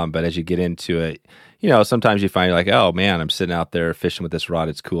 no problem. But as you get into it, sometimes you find you're like, oh man, I'm sitting out there fishing with this rod.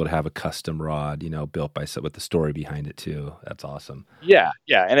 It's cool to have a custom rod, built with the story behind it too. That's awesome. Yeah,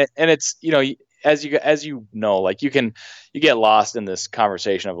 and it's as you know, like you get lost in this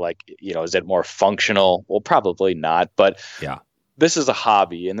conversation of like, is it more functional? Well, probably not, but this is a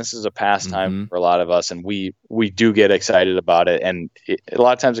hobby and this is a pastime for a lot of us, and we do get excited about it. And a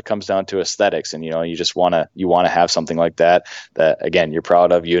lot of times it comes down to aesthetics, and you just want to have something like that again you're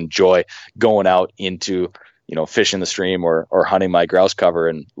proud of. You enjoy going out into fishing the stream or hunting my grouse cover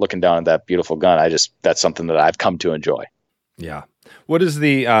and looking down at that beautiful gun. That's something that I've come to enjoy. Yeah. What is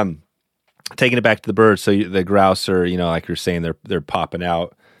the taking it back to the birds? So the grouse are like you're saying they're popping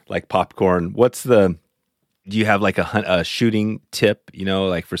out like popcorn. What's the Do you have like a shooting tip,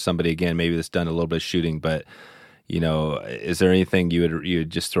 like for somebody, again, maybe that's done a little bit of shooting, but is there anything you would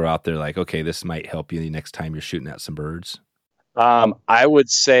just throw out there like, okay, this might help you the next time you're shooting at some birds? I would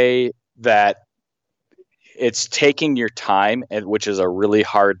say that it's taking your time, which is a really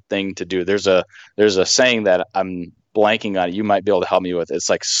hard thing to do. There's a saying that I'm blanking on it. You might be able to help me with. It's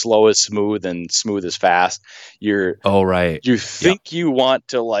like slow is smooth and smooth is fast. Right. You think you want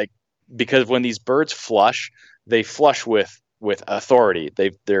to because when these birds flush, they flush with authority.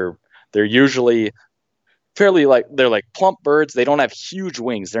 They're usually fairly they're like plump birds. They don't have huge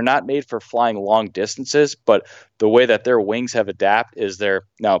wings. They're not made for flying long distances, but the way that their wings have adapted is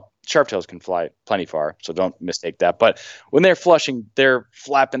now sharptails can fly plenty far, so don't mistake that. But when they're flushing, they're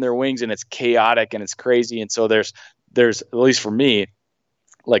flapping their wings and it's chaotic and it's crazy. And so there's at least for me,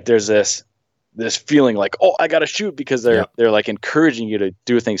 there's this feeling like, oh, I got to shoot, because they're like encouraging you to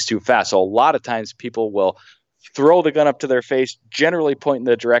do things too fast. So a lot of times people will throw the gun up to their face, generally point in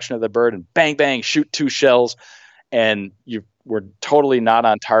the direction of the bird, and bang, bang, shoot 2 shells. And you were totally not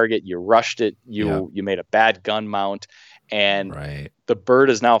on target. You rushed it. You made a bad gun mount, and the bird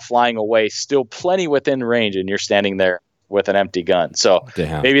is now flying away, still plenty within range, and you're standing there with an empty gun. So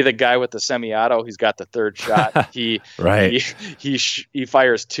maybe the guy with the semi-auto, he's got the third shot. He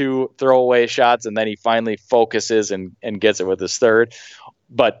fires 2 throwaway shots, and then he finally focuses and gets it with his third.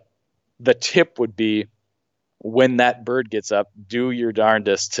 But the tip would be, when that bird gets up, do your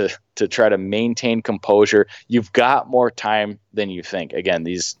darndest to try to maintain composure. You've got more time than you think. Again,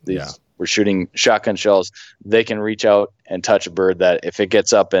 these we're shooting shotgun shells. They can reach out and touch a bird that if it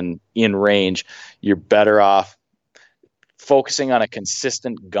gets up and in range, you're better off. Focusing on a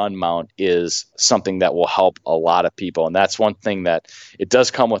consistent gun mount is something that will help a lot of people. And that's one thing that it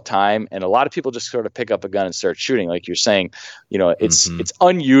does come with time. And a lot of people just sort of pick up a gun and start shooting. Like you're saying, it's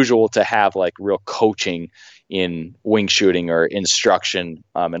unusual to have real coaching in wing shooting or instruction.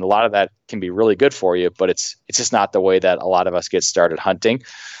 And a lot of that can be really good for you, but it's just not the way that a lot of us get started hunting.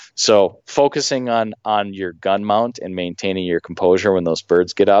 So focusing on your gun mount and maintaining your composure when those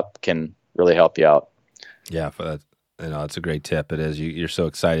birds get up can really help you out. Yeah, for that. It's a great tip. It is. You're so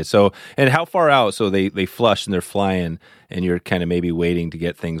excited. So, and how far out? So they flush and they're flying, and you're kind of maybe waiting to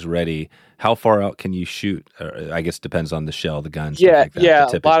get things ready. How far out can you shoot? I guess it depends on the shell, the gun. Stuff like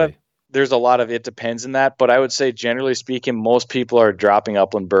that, there's a lot of it depends in that, but I would say generally speaking, most people are dropping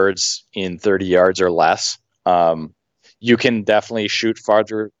upland birds in 30 yards or less. You can definitely shoot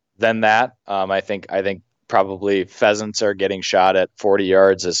farther than that. I think probably pheasants are getting shot at 40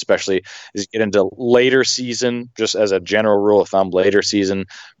 yards, especially as you get into later season. Just as a general rule of thumb, later season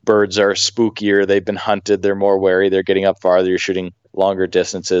birds are spookier. They've been hunted. They're more wary. They're getting up farther. You're shooting longer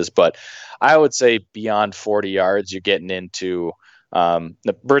distances. But I would say beyond 40 yards, you're getting into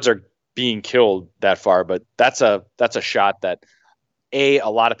the birds are being killed that far. But that's a shot that A, a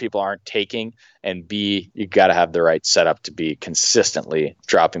lot of people aren't taking, and B, you got to have the right setup to be consistently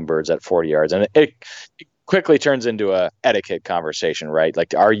dropping birds at 40 yards. And it quickly turns into a etiquette conversation, right?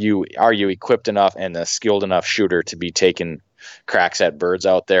 Like, are you equipped enough and a skilled enough shooter to be taking cracks at birds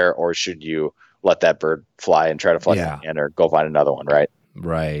out there, or should you let that bird fly and try to fly again, or go find another one, right?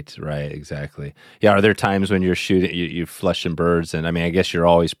 Right, exactly. Yeah, are there times when you're shooting, you're flushing birds, and I mean, I guess you're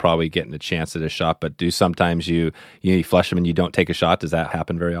always probably getting a chance at a shot, but do sometimes you flush them and you don't take a shot? Does that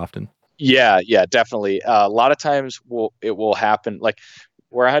happen very often? Yeah, definitely. A lot of times it will happen. Like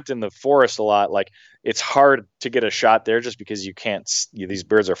where I hunt in the forest a lot, like it's hard to get a shot there just because you can't. These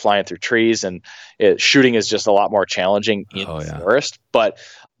birds are flying through trees, and shooting is just a lot more challenging in the forest. But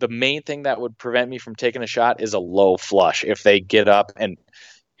the main thing that would prevent me from taking a shot is a low flush. If they get up, and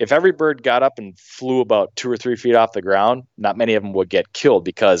if every bird got up and flew about 2 or 3 feet off the ground, not many of them would get killed,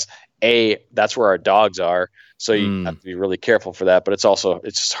 because A, that's where our dogs are. So you have to be really careful for that. But it's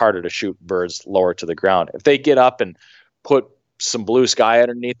just harder to shoot birds lower to the ground. If they get up and put some blue sky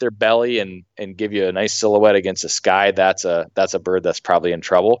underneath their belly and give you a nice silhouette against the sky, that's a bird that's probably in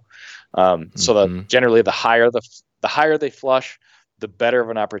trouble. So generally the higher they flush, the better of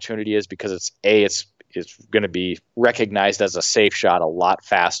an opportunity is, because it's going to be recognized as a safe shot a lot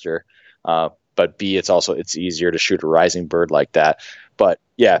faster. But B, it's easier to shoot a rising bird like that. But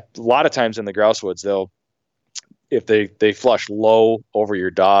yeah, a lot of times in the grouse woods, if they flush low over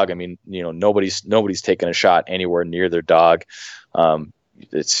your dog, I mean, nobody's taking a shot anywhere near their dog.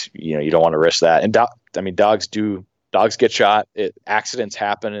 It's, you don't want to risk that. And dogs get shot. Accidents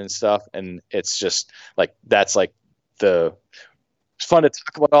happen and stuff. And it's just like, that's like it's fun to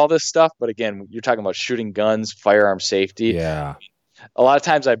talk about all this stuff. But again, you're talking about shooting guns, firearm safety. Yeah. A lot of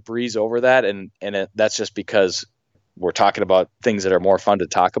times I breeze over that, and that's just because we're talking about things that are more fun to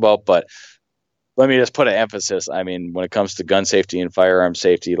talk about. But let me just put an emphasis. I mean, when it comes to gun safety and firearm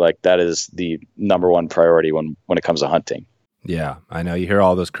safety, like that is the number one priority when it comes to hunting. Yeah, I know. You hear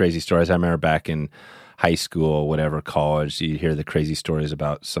all those crazy stories. I remember back in high school, whatever, college, you hear the crazy stories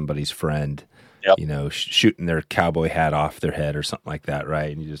about somebody's friend, Yep. shooting their cowboy hat off their head or something like that,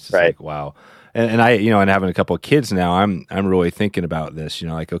 right? And you just, it's Right. like, wow. And I, and having a couple of kids now, I'm really thinking about this,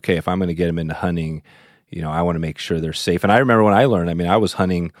 like, okay, if I'm going to get them into hunting, I want to make sure they're safe. And I remember when I learned, I mean, I was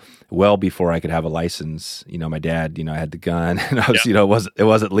hunting well before I could have a license. My dad, I had the gun, and I was, it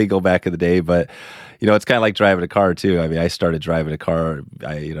wasn't legal back in the day, but it's kind of like driving a car too. I mean, I started driving a car,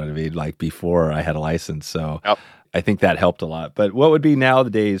 like before I had a license. So Yep. I think that helped a lot. But what would be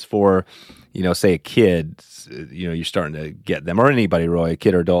nowadays for, say a kid, you're starting to get them, or anybody really, a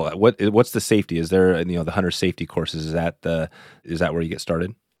kid or adult, what's the safety? Is there, the hunter safety courses? Is that where you get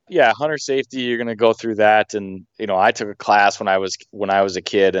started? Yeah, hunter safety, you're going to go through that. And, I took a class when I was a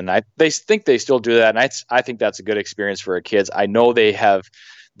kid, and they think they still do that. And I think that's a good experience for our kids. I know they have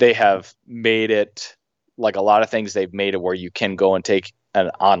made it, like a lot of things, they've made it where you can go and take an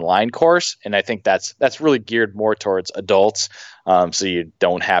online course. And I think that's really geared more towards adults. So you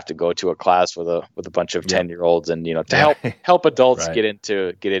don't have to go to a class with a bunch of 10-year-olds and, to help adults Right. get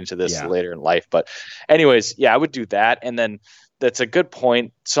into this later in life. But anyways, yeah, I would do that. And then that's a good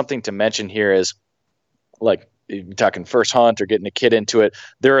point. Something to mention here is, like, you're talking first hunt or getting a kid into it,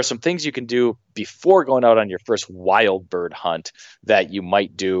 there are some things you can do before going out on your first wild bird hunt that you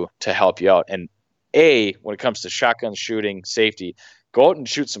might do to help you out. And when it comes to shotgun shooting safety, go out and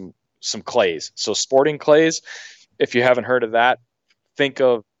shoot some clays. So sporting clays, if you haven't heard of that, think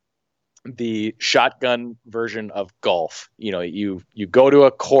of the shotgun version of golf. You go to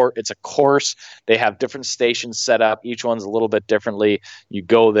a court, it's a course, they have different stations set up, each one's a little bit differently. You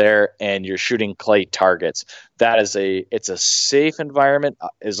go there and you're shooting clay targets. It's a safe environment,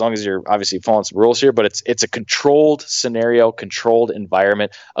 as long as you're obviously following some rules here, but it's a controlled scenario, controlled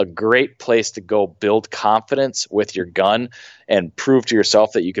environment, a great place to go build confidence with your gun and prove to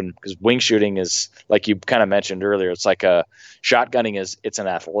yourself that you can, because wing shooting is, like you kind of mentioned earlier, it's like shotgunning it's an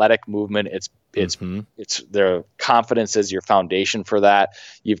athletic movement. It's their confidence is your foundation for that.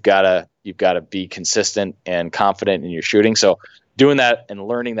 You've got to be consistent and confident in your shooting. So doing that and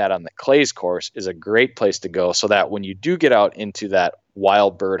learning that on the clays course is a great place to go, so that when you do get out into that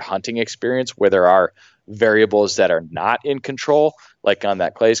wild bird hunting experience where there are variables that are not in control, like on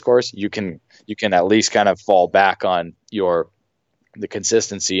that clays course, you can at least kind of fall back on the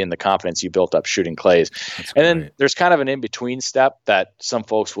consistency and the confidence you built up shooting clays. And then there's kind of an in-between step that some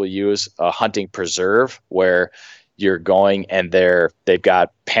folks will use, a hunting preserve, where you're going and they've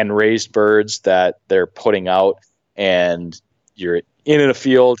got pen raised birds that they're putting out, and you're in a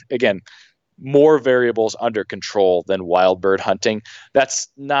field. Again, more variables under control than wild bird hunting. That's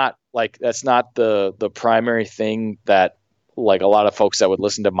not the primary thing that, like, a lot of folks that would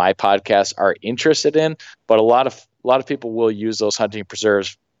listen to my podcast are interested in, but a lot of people will use those hunting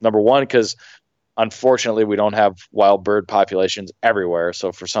preserves. Number one, because unfortunately we don't have wild bird populations everywhere.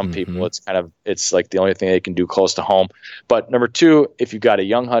 So for some people, it's like the only thing they can do close to home. But number two, if you've got a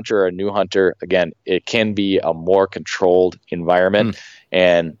young hunter or a new hunter, again, it can be a more controlled environment.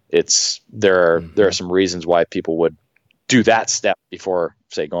 And there are some reasons why people would do that step before,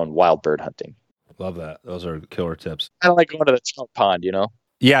 say, going wild bird hunting. Love that. Those are killer tips. Kind of like going to the trout pond,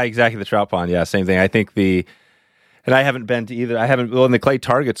 Yeah, exactly. The trout pond. Yeah, same thing. I think and I haven't been to either. And the clay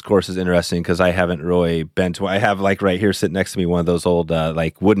targets course is interesting because I haven't really been to. I have, like, right here sitting next to me, one of those old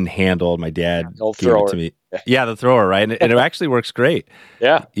like wooden handled. My dad gave it to me. Yeah, the thrower, right? And it actually works great.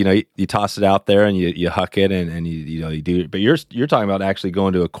 Yeah, you toss it out there and you huck it and you do it. But you're talking about actually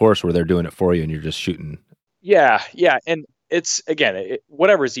going to a course where they're doing it for you and you're just shooting. Yeah, and it's, again,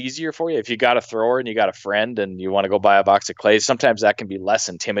 whatever's easier for you. If you got a thrower and you got a friend and you want to go buy a box of clays, sometimes that can be less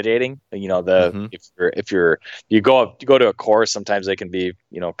intimidating. If you go to a course, sometimes they can be,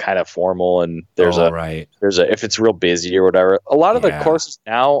 kind of formal, and if it's real busy or whatever. A lot of the courses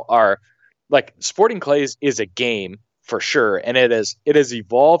now are, like, sporting clays is a game for sure, and it has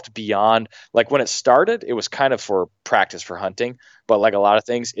evolved beyond, like, when it started, it was kind of for practice for hunting, but like a lot of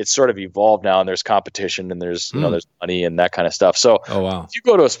things, it's sort of evolved now, and there's competition and there's there's money and that kind of stuff. So if you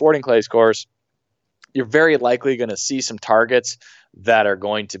go to a sporting clays course, you're very likely going to see some targets that are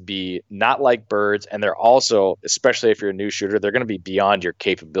going to be not like birds, and they're also, especially if you're a new shooter, they're going to be beyond your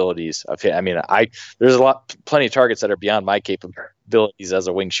capabilities of hit. I mean, there's plenty of targets that are beyond my capabilities as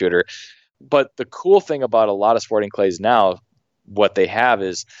a wing shooter. But the cool thing about a lot of sporting clays now, what they have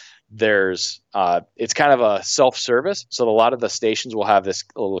is it's kind of a self-service. So a lot of the stations will have this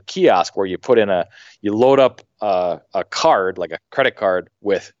little kiosk where you load up a card, like a credit card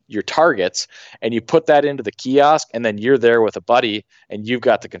with your targets, and you put that into the kiosk, and then you're there with a buddy and you've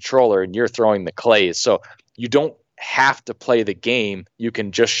got the controller and you're throwing the clays. So you don't have to play the game. You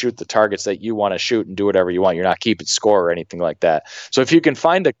can just shoot the targets that you want to shoot and do whatever you want. You're not keeping score or anything like that. So if you can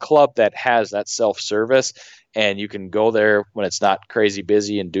find a club that has that self-service and you can go there when it's not crazy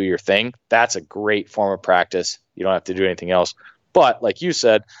busy and do your thing, that's a great form of practice. You don't have to do anything else. But like you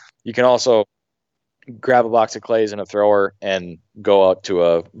said, you can also grab a box of clays and a thrower and go out to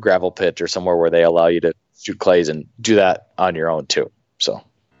a gravel pit or somewhere where they allow you to shoot clays and do that on your own too. So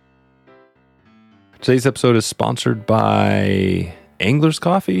today's episode is sponsored by Angler's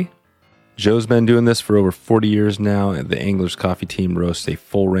Coffee. Joe's been doing this for over 40 years now, and the Angler's Coffee team roasts a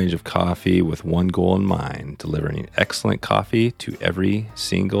full range of coffee with one goal in mind, delivering excellent coffee to every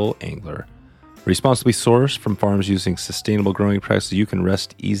single angler. Responsibly sourced from farms using sustainable growing practices, you can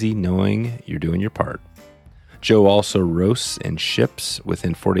rest easy knowing you're doing your part. Joe also roasts and ships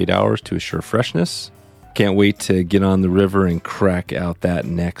within 48 hours to assure freshness. Can't wait to get on the river and crack out that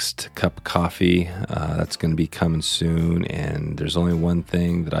next cup of coffee. That's going to be coming soon, and there's only one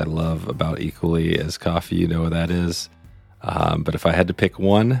thing that I love about equally as coffee. You know what that is. But if I had to pick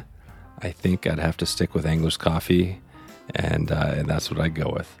one, I think I'd have to stick with Angler's Coffee, and that's what I'd go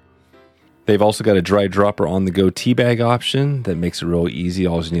with. They've also got a dry dropper on-the-go tea bag option that makes it real easy.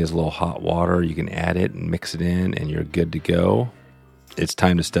 All you need is a little hot water. You can add it and mix it in, and you're good to go. It's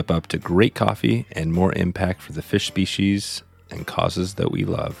time to step up to great coffee and more impact for the fish species and causes that we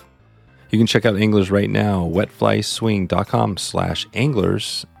love. You can check out Anglers right now.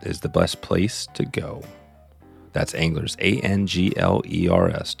 wetflyswing.com/anglers is the best place to go. That's Anglers,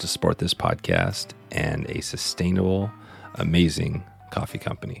 ANGLERS, to support this podcast and a sustainable, amazing coffee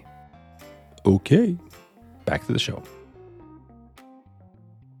company. Okay, back to the show.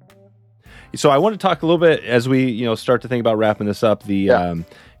 So I want to talk a little bit as we, start to think about wrapping this up.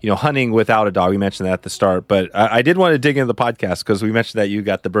 Hunting without a dog. We mentioned that at the start, but I did want to dig into the podcast because we mentioned that you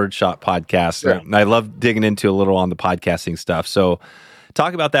got the Birdshot podcast, yeah. And I love digging into a little on the podcasting stuff. So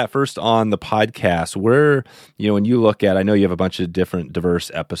talk about that first on the podcast. Where when you look at, I know you have a bunch of different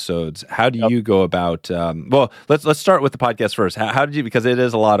diverse episodes. How do you go about? Let's start with the podcast first. How did you? Because it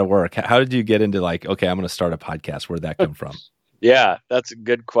is a lot of work. How did you get into okay, I'm going to start a podcast? Where'd that come from? Yeah, that's a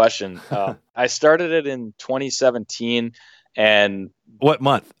good question. I started it in 2017, and what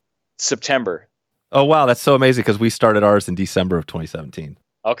month? September. Oh, wow. That's so amazing because we started ours in December of 2017.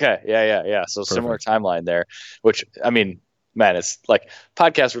 Okay. Yeah. So perfect. Similar timeline there, which, I mean, man, it's like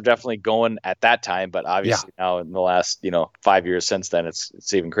podcasts were definitely going at that time, but obviously now in the last, 5 years since then,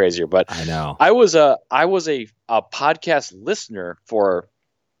 it's even crazier. But I know I was a podcast listener for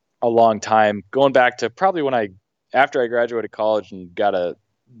a long time, going back to probably after I graduated college and got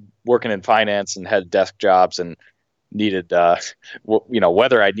working in finance and had desk jobs and needed,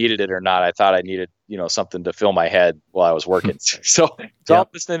 whether I needed it or not, I thought I needed, something to fill my head while I was working. So I'm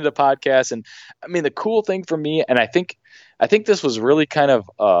listening to podcasts. And I mean, the cool thing for me, and I think this was really kind of,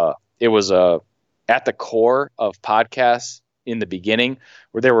 it was at the core of podcasts in the beginning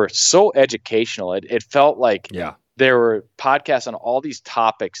where they were so educational. It felt like there were podcasts on all these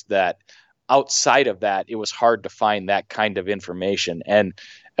topics that outside of that, it was hard to find that kind of information. And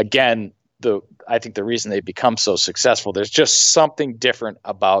again, I think the reason they've become so successful, there's just something different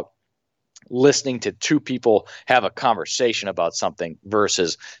about listening to two people have a conversation about something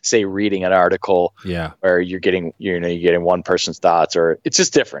versus, say, reading an article where you're getting one person's thoughts, or it's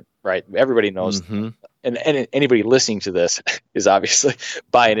just different, right? Everybody knows, and anybody listening to this is obviously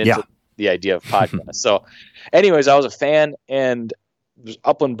buying into the idea of podcasts. So anyways, I was a fan, and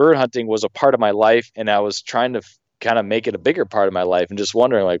upland bird hunting was a part of my life, and I was trying to kind of make it a bigger part of my life, and just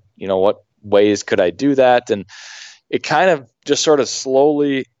wondering, what ways could I do that? And it kind of just sort of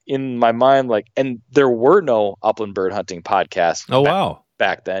slowly in my mind, and there were no upland bird hunting podcasts.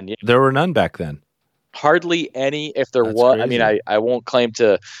 Back then. Yeah. There were none back then. Hardly any. If there was, crazy. I mean, I won't claim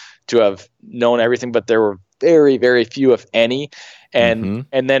to have known everything, but there were very, very few, if any. And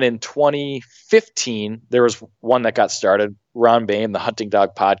then in 2015, there was one that got started, Ron Bain, the Hunting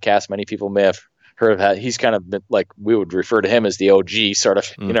Dog Podcast. Many people may have heard of that. He's kind of been, we would refer to him as the OG sort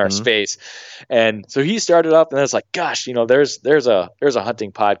of in our space. And so he started up, and I was like, gosh, there's a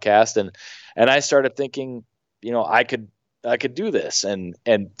hunting podcast. And I started thinking, I could do this, and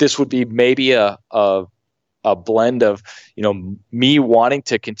this would be maybe a blend of, me wanting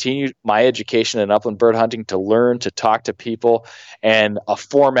to continue my education in upland bird hunting, to learn, to talk to people, and a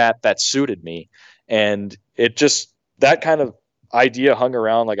format that suited me. And it just, that kind of idea hung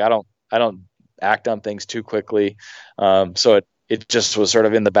around. I don't act on things too quickly. So it just was sort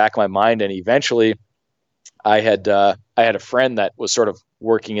of in the back of my mind. And eventually I had a friend that was sort of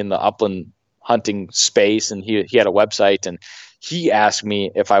working in the upland hunting space, and he had a website, and he asked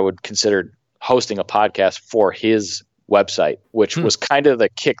me if I would consider hosting a podcast for his website, which was kind of the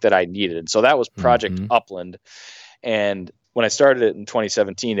kick that I needed. And so that was Project Upland. And when I started it in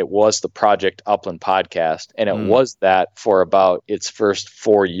 2017, it was the Project Upland podcast. And it was that for about its first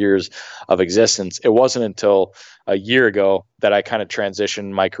 4 years of existence. It wasn't until a year ago that I kind of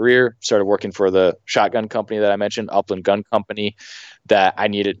transitioned my career, started working for the shotgun company that I mentioned, Upland Gun Company, that I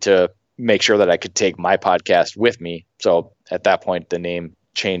needed to make sure that I could take my podcast with me. So at that point, the name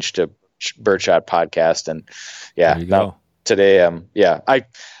changed to Birdshot Podcast. And today,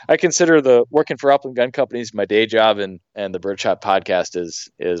 I consider the working for Upland Gun Companies my day job, and the Birdshot Podcast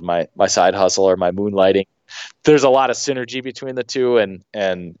is my side hustle or my moonlighting. There's a lot of synergy between the two, and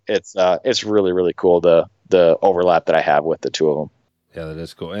it's really, really cool, the overlap that I have with the two of them. Yeah, that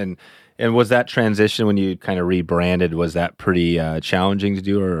is cool. And was that transition when you kind of rebranded, was that pretty challenging to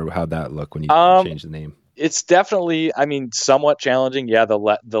do, or how'd that look when you changed the name? It's definitely, somewhat challenging. Yeah,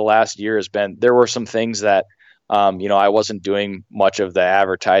 the last year there were some things that, I wasn't doing much of the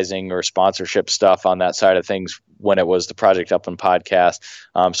advertising or sponsorship stuff on that side of things when it was the Project Upland podcast.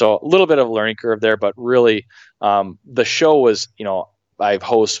 So a little bit of a learning curve there, but really, the show was, I've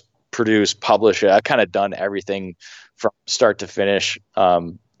host, produce, publish it. I've kind of done everything from start to finish,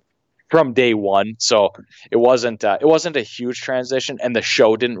 from day one. So it wasn't a huge transition, and the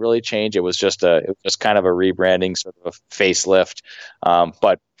show didn't really change. It was just kind of a rebranding, sort of a facelift.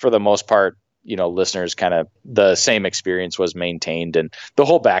 But for the most part, listeners, kind of the same experience was maintained, and the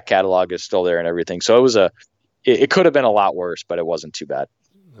whole back catalog is still there and everything. So it could have been a lot worse, but it wasn't too bad.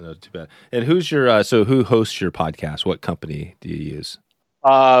 Not too bad. And who hosts your podcast? What company do you use?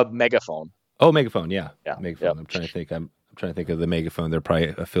 Megaphone. Oh, Megaphone. Yeah. Megaphone. Yep. I'm trying to think of the Megaphone. They're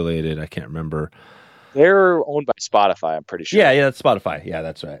probably affiliated. I can't remember. They're owned by Spotify, I'm pretty sure. Yeah, that's Spotify. Yeah,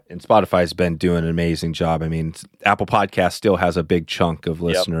 that's right. And Spotify's been doing an amazing job. Apple Podcast still has a big chunk of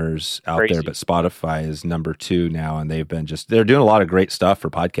listeners out there, but Spotify is number 2 now, and they're doing a lot of great stuff for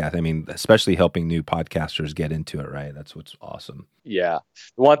podcasts. Especially helping new podcasters get into it, right? That's what's awesome. Yeah.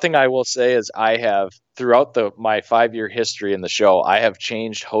 The one thing I will say is I have, throughout my 5-year history in the show, I have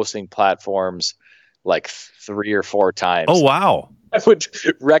changed hosting platforms like 3 or 4 times. Oh, wow. I would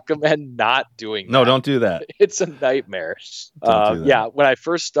recommend not doing that. No, don't do that. It's a nightmare. Don't do that. Yeah, when I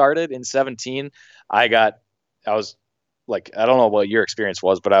first started in 2017, I was like, I don't know what your experience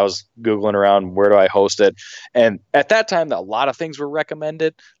was, but I was Googling around, where do I host it? And at that time, a lot of things were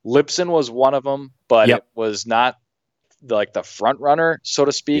recommended. Libsyn was one of them, but it was not like the front runner, so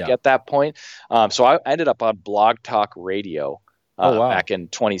to speak, at that point. So I ended up on Blog Talk Radio. Back in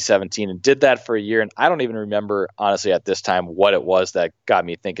 2017, and did that for a year. And I don't even remember, honestly, at this time, what it was that got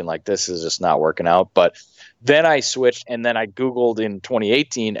me thinking like, this is just not working out. But then I switched, and then I Googled in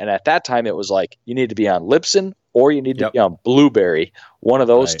 2018. And at that time, it was like, you need to be on Libsyn or you need to be on Blueberry, one of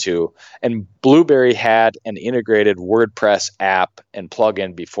those two. And Blueberry had an integrated WordPress app and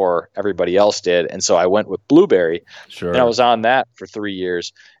plugin before everybody else did. And so I went with Blueberry. Sure. And I was on that for 3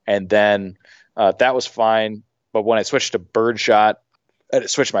 years. And then that was fine. But when I switched to Birdshot, I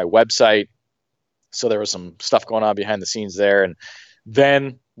switched my website. So there was some stuff going on behind the scenes there. And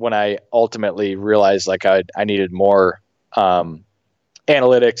then when I ultimately realized like I needed more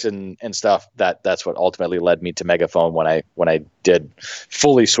analytics and stuff, that's what ultimately led me to Megaphone when I did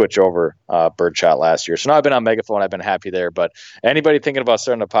fully switch over Birdshot last year. So now I've been on Megaphone. I've been happy there. But anybody thinking about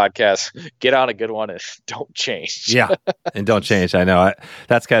starting a podcast, get on a good one and don't change. Yeah, and don't change. I know.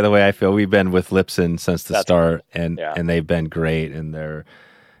 That's kind of the way I feel. We've been with Libsyn since the start, and they've been great. And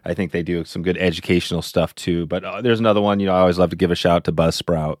I think they do some good educational stuff too. But there's another one, I always love to give a shout out to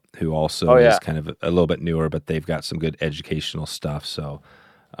Buzzsprout, who also is kind of a little bit newer, but they've got some good educational stuff. So,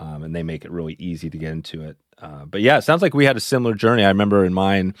 and they make it really easy to get into it. But yeah, it sounds like we had a similar journey. I remember in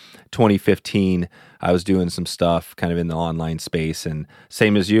mine, 2015, I was doing some stuff kind of in the online space, and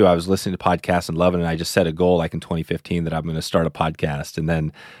same as you, I was listening to podcasts and loving it. And I just set a goal like in 2015 that I'm going to start a podcast. And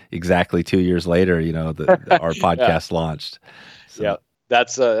then exactly 2 years later, our podcast launched. So. Yeah.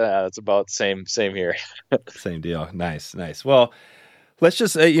 That's about same here. Same deal. Nice. Well, let's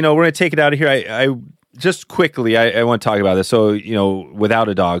just we're going to take it out of here. I just quickly I want to talk about this. So without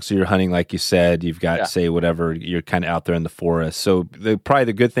a dog, so you're hunting like you said. You've got say whatever. You're kind of out there in the forest. So probably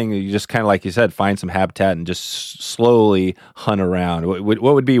the good thing, you just kind of like you said, find some habitat and just slowly hunt around. What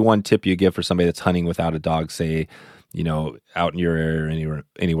would be one tip you give for somebody that's hunting without a dog? Say, out in your area or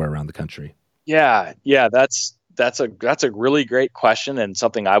anywhere around the country. Yeah. That's a really great question, and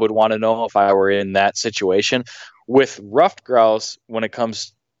something I would want to know if I were in that situation. With ruffed grouse, when it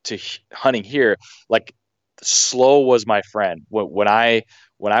comes to hunting here, like slow was my friend. When I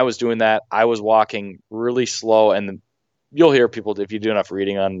was doing that, I was walking really slow. And you'll hear people, if you do enough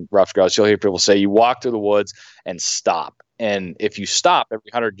reading on ruffed grouse, you'll hear people say you walk through the woods and stop. And if you stop every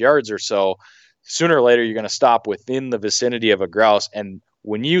 100 yards or so, sooner or later, you're going to stop within the vicinity of a grouse. And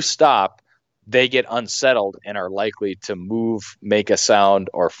when you stop, they get unsettled and are likely to move, make a sound,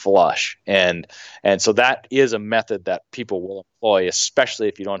 or flush. And so that is a method that people will employ, especially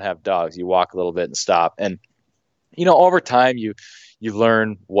if you don't have dogs. You walk a little bit and stop. And, over time, you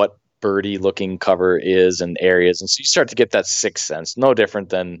learn what birdie looking cover is and areas. And so you start to get that sixth sense, no different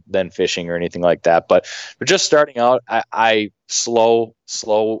than fishing or anything like that. But for just starting out, I slow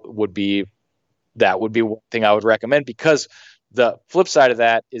would be one thing I would recommend, because the flip side of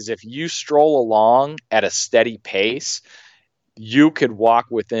that is if you stroll along at a steady pace, you could walk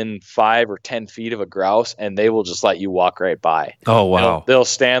within 5 or 10 feet of a grouse and they will just let you walk right by. Oh, wow. They'll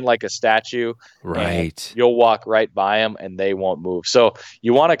stand like a statue. Right. You'll walk right by them and they won't move. So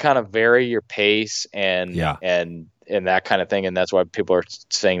you want to kind of vary your pace and that kind of thing. And that's why people are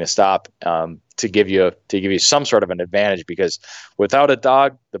saying to stop, to give you some sort of an advantage, because without a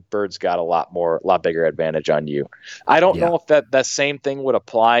dog, the bird's got a lot bigger advantage on you. I don't know if that same thing would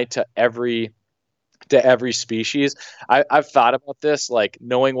apply to every species. I've thought about this, like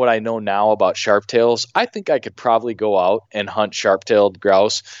knowing what I know now about sharp-tails. I think I could probably go out and hunt sharp-tailed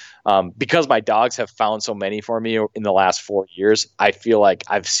grouse. Because my dogs have found so many for me in the last 4 years, I feel like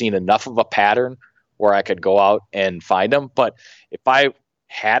I've seen enough of a pattern where I could go out and find them. But if I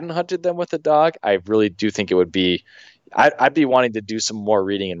hadn't hunted them with a dog, I really do think it would be, I'd be wanting to do some more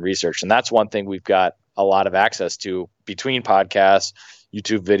reading and research. And that's one thing we've got a lot of access to between podcasts,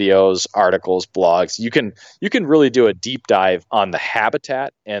 YouTube videos, articles, blogs. You can really do a deep dive on the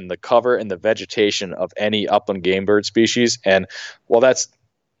habitat and the cover and the vegetation of any upland game bird species. And while that's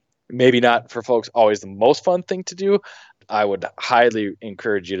maybe not for folks always the most fun thing to do, I would highly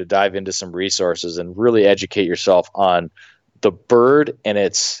encourage you to dive into some resources and really educate yourself on the bird and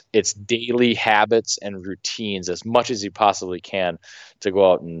its daily habits and routines as much as you possibly can to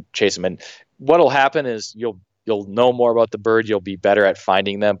go out and chase them. And what'll happen is you'll know more about the bird. You'll be better at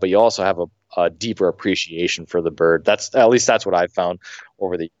finding them, but you also have a deeper appreciation for the bird. That's what I've found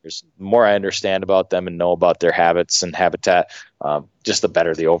over the years. The more I understand about them and know about their habits and habitat, just the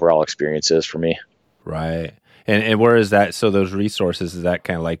better the overall experience is for me. Right. And where is that? So those resources, is that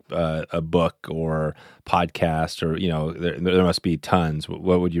kind of like a book or podcast, or, there must be tons.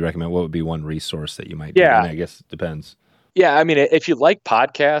 What would you recommend? What would be one resource that you might do? I guess it depends. Yeah, I mean, if you like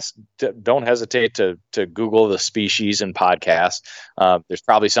podcasts, don't hesitate to Google the species and podcasts. There's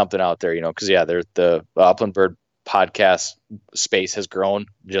probably something out there, because the Upland Bird podcast space has grown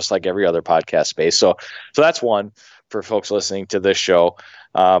just like every other podcast space. So that's one for folks listening to this show.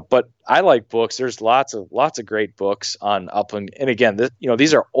 But I like books. There's lots of great books on upland. And again,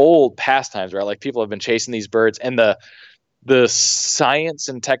 these are old pastimes, right? Like people have been chasing these birds, and the science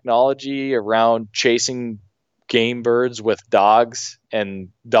and technology around chasing game birds with dogs and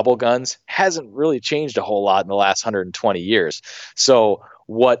double guns hasn't really changed a whole lot in the last 120 years. So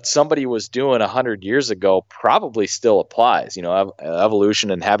what somebody was doing 100 years ago probably still applies. Evolution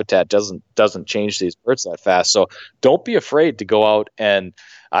and habitat doesn't change these birds that fast. So don't be afraid to go out, and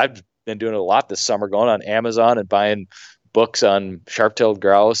I've been doing it a lot this summer, going on Amazon and buying books on sharp-tailed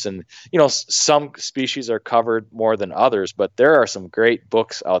grouse. And some species are covered more than others, but there are some great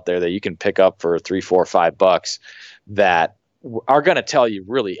books out there that you can pick up for $3, $4, $5 that are going to tell you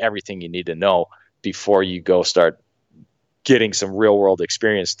really everything you need to know before you go start getting some real world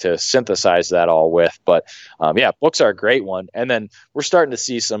experience to synthesize that all with. But books are a great one. And then we're starting to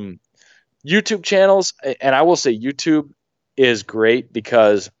see some YouTube channels, and I will say YouTube is great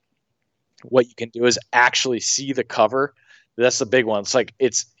because what you can do is actually see the cover. That's the big one.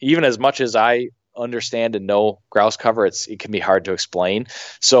 It's even as much as I understand and know grouse cover, it can be hard to explain.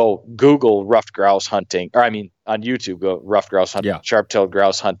 So Google ruffed grouse hunting, on YouTube, go ruffed grouse hunting, sharp-tailed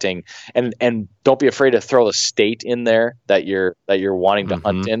grouse hunting, and don't be afraid to throw the state in there that you're wanting to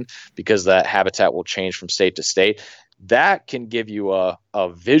hunt in, because that habitat will change from state to state. That can give you a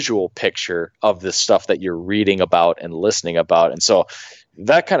visual picture of the stuff that you're reading about and listening about. And so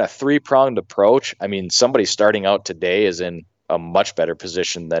that kind of 3-pronged approach, somebody starting out today is in a much better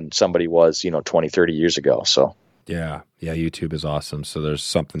position than somebody was, 20, 30 years ago. So yeah, YouTube is awesome. So there's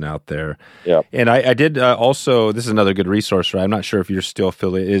something out there. Yeah. And I did also, this is another good resource, right? I'm not sure if you're still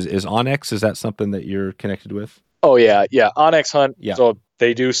affiliated. Is Onyx, is that something that you're connected with? Oh yeah. Onyx Hunt. Yeah. So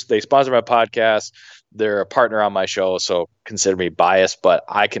they sponsor my podcast. They're a partner on my show, so consider me biased, but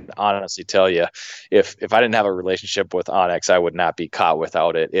I can honestly tell you, if I didn't have a relationship with Onyx, I would not be caught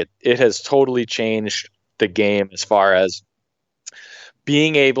without it. It has totally changed the game as far as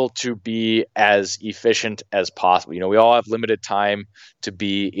being able to be as efficient as possible. We all have limited time to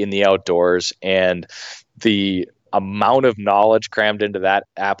be in the outdoors, and the amount of knowledge crammed into that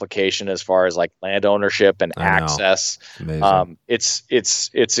application as far as like land ownership and access,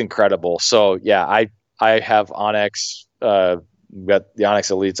 it's incredible. So yeah, I have Onyx, we've got the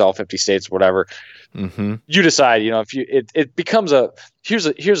Onyx Elites, all 50 states, whatever. Mm-hmm. You decide, if it becomes here's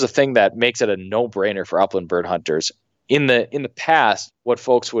the thing that makes it a no-brainer for upland bird hunters. In the past, what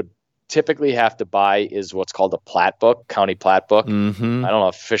folks would typically have to buy is what's called a plat book, county plat book. Mm-hmm. I don't know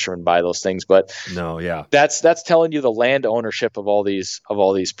if fishermen buy those things, but no, yeah, that's telling you the land ownership of all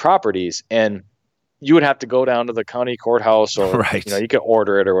these properties, and you would have to go down to the county courthouse, or right. You can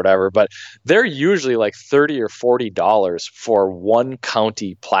order it or whatever. But they're usually like $30 or $40 for one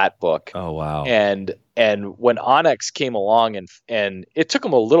county plat book. Oh wow! And when Onyx came along, and it took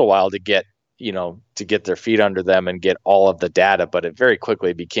them a little while to get their feet under them and get all of the data, but it very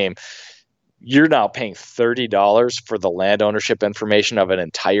quickly became, you're now paying $30 for the land ownership information of an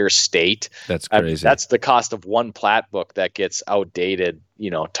entire state. That's crazy. That's the cost of one plat book that gets outdated,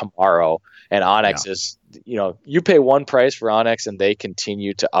 tomorrow. And Onyx is, you pay one price for Onyx and they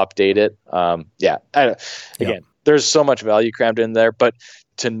continue to update it. Again, there's so much value crammed in there, but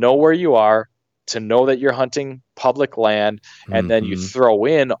to know where you are, to know that you're hunting public land, and then you throw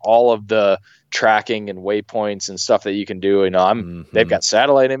in all of the tracking and waypoints and stuff that you can do. They've got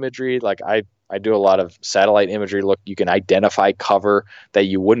satellite imagery. Like I do a lot of satellite imagery. Look, you can identify cover that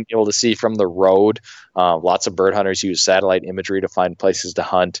you wouldn't be able to see from the road. Lots of bird hunters use satellite imagery to find places to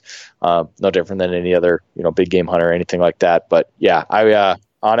hunt. No different than any other, big game hunter or anything like that. But yeah,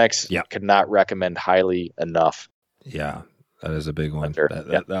 Onyx could not recommend highly enough. Yeah. That is a big one.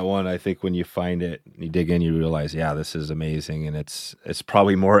 That one, I think when you find it, you dig in, you realize, this is amazing, and it's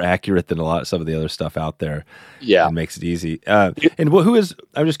probably more accurate than some of the other stuff out there. Yeah, it makes it easy. And who is?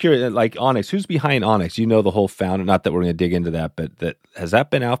 I'm just curious, like Onyx, who's behind Onyx? You know the whole founder. Not that we're going to dig into that, but has that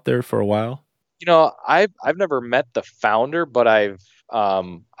been out there for a while? I've never met the founder, but I've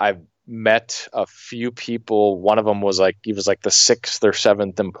met a few people. One of them was he was like the 6th or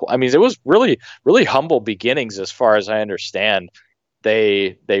 7th employee. I mean, it was really, really humble beginnings as far as I understand.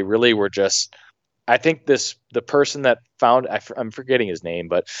 They really were just, I think the person that found, I'm forgetting his name,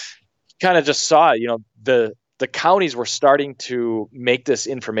 but kind of just saw, the counties were starting to make this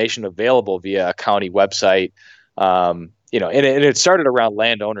information available via a county website. And it started around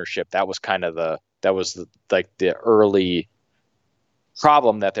land ownership. That was kind of the early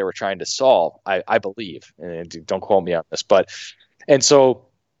problem that they were trying to solve, I believe, and don't quote me on this, and so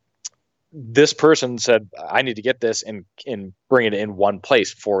this person said, I need to get this and bring it in one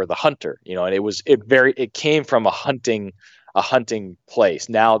place for the hunter, and it came from a hunting place.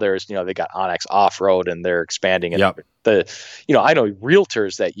 Now there's, they got Onyx off-road and they're expanding it. Yep. I know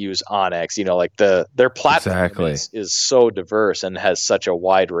realtors that use Onyx, like their platform is so diverse and has such a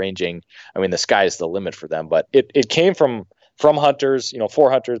wide ranging, the sky is the limit for them, but it came from hunters,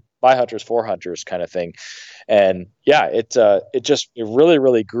 for hunters, by hunters, for hunters kind of thing. And it really,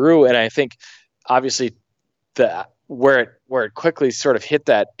 really grew. And I think obviously where it quickly sort of hit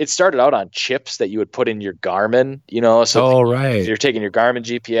that, it started out on chips that you would put in your Garmin, so if you're taking your Garmin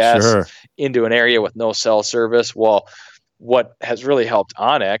GPS into an area with no cell service. Well, what has really helped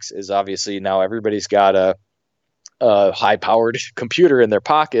Onyx is obviously now everybody's got a high-powered computer in their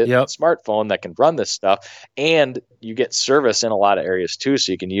pocket, smartphone that can run this stuff, and you get service in a lot of areas too,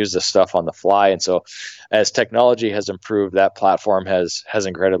 so you can use this stuff on the fly. And so as technology has improved, that platform has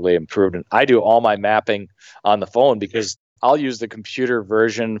incredibly improved. And I do all my mapping on the phone because I'll use the computer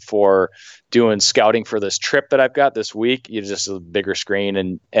version for doing scouting for this trip that I've got this week. You just a bigger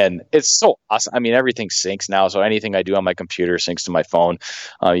screen, and it's so awesome. Everything syncs now, so anything I do on my computer syncs to my phone.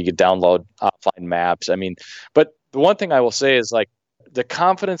 You can download offline maps. But the one thing I will say is the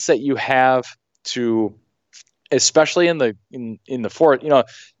confidence that you have to, especially in the forest,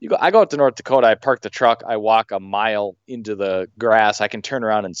 I go out to North Dakota, I park the truck, I walk a mile into the grass, I can turn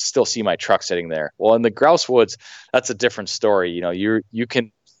around and still see my truck sitting there. Well, in the grouse woods, that's a different story. You've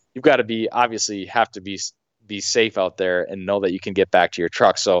got to have to be safe out there and know that you can get back to your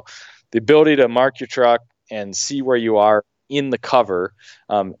truck. So the ability to mark your truck and see where you are in the cover,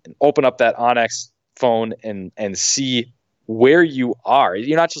 and open up that Onyx phone and see where you are.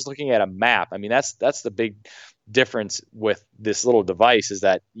 You're not just looking at a map. That's the big difference with this little device, is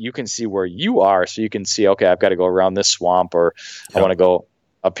that you can see where you are, so you can see, okay, I've got to go around this swamp, or I want to go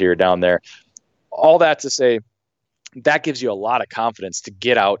up here, down there. All that to say, that gives you a lot of confidence to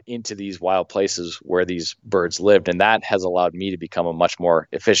get out into these wild places where these birds lived. And that has allowed me to become a much more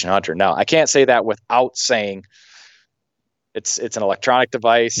efficient hunter. Now, I can't say that without saying it's an electronic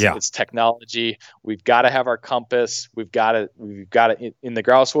device. Yeah. It's technology. We've got to have our compass. We've got to in the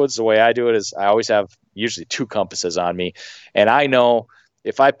grouse woods. The way I do it is I always have usually 2 compasses on me. And I know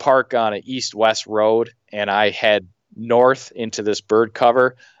if I park on an east-west road and I head north into this bird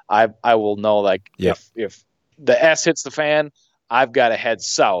cover, I will know, like, if the S hits the fan, I've got to head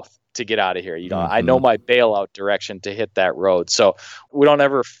south to get out of here. I know my bailout direction to hit that road. So we don't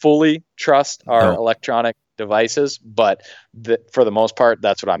ever fully trust our electronic devices, but for the most part,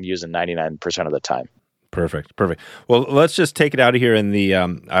 that's what I'm using 99% of the time. Perfect. Well, let's just take it out of here. In the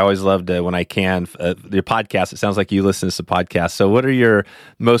I always loved when I can your podcast. It sounds like you listen to some podcasts. So, what are your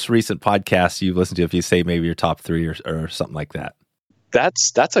most recent podcasts you've listened to? If you say maybe your top 3 or something like that.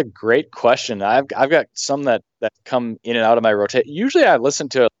 That's a great question. I've got some that come in and out of my rotation. Usually, I listen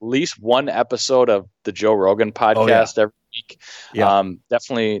to at least one episode of the Joe Rogan podcast every week. Yeah.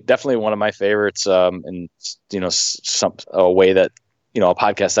 Definitely one of my favorites. And a way that a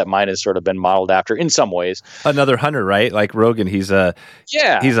podcast that mine has sort of been modeled after in some ways. Another hunter, right? Like Rogan, he's a hunter.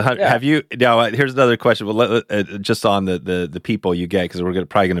 Yeah. Have you? Now, here's another question. Well, just on the people you get, because we're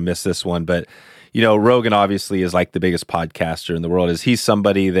probably going to miss this one, but. Rogan obviously is like the biggest podcaster in the world. Is he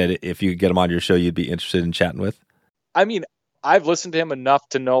somebody that if you could get him on your show, you'd be interested in chatting with? I mean, I've listened to him enough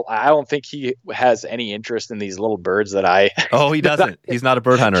to know I don't think he has any interest in these little birds that I. Oh, he doesn't. He's not a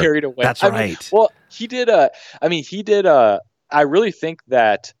bird hunter. Carried away. That's right. He did. I really think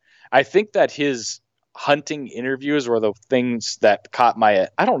that his hunting interviews were the things that caught my.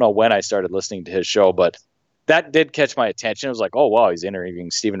 I don't know when I started listening to his show, but. That did catch my attention. It was like, oh, wow, he's interviewing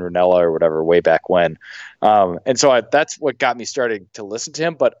Steven Rinella or whatever way back when. And so that's what got me started to listen to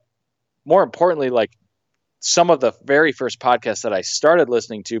him. But more importantly, like some of the very first podcasts that I started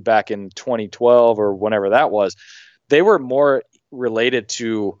listening to back in 2012 or whenever that was, they were more related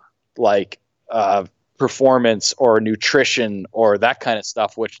to like performance or nutrition or that kind of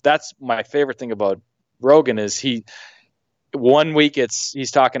stuff, which that's my favorite thing about Rogan is one week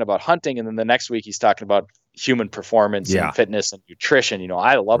he's talking about hunting and then the next week he's talking about human performance and fitness and nutrition.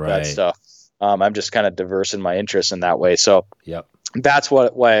 I love that stuff. I'm just kind of diverse in my interests in that way. So that's why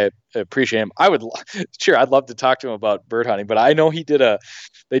I appreciate him. I'd love to talk to him about bird hunting, but I know they did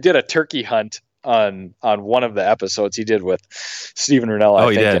a turkey hunt on one of the episodes he did with Steven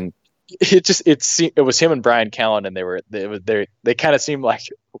Rinella, I think. And it was him and Brian Callen, and they kind of seemed like,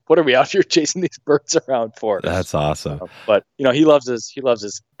 what are we out here chasing these birds around for? That's awesome. But he loves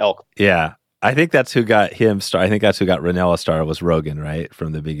his elk. Yeah. I think that's who got him started. I think that's who got Rinella started was Rogan, right?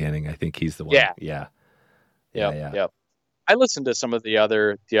 From the beginning. I think he's the one. Yeah. I listened to some of the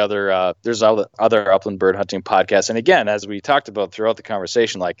other there's other upland bird hunting podcasts. And again, as we talked about throughout the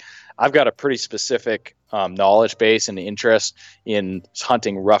conversation, like I've got a pretty specific knowledge base and interest in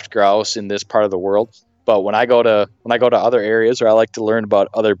hunting ruffed grouse in this part of the world. But when I go to other areas or I like to learn about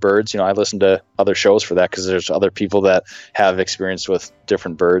other birds, I listen to other shows for that because there's other people that have experience with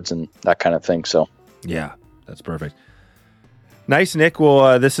different birds and that kind of thing. So yeah, that's perfect. Nice, Nick.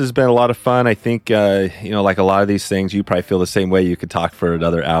 Well, this has been a lot of fun. I think, like a lot of these things, you probably feel the same way. You could talk for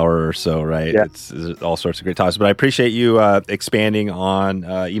another hour or so, right? Yeah. It's all sorts of great topics. But I appreciate you expanding on,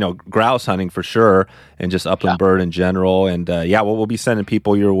 grouse hunting for sure and just upland bird in general. And, we'll be sending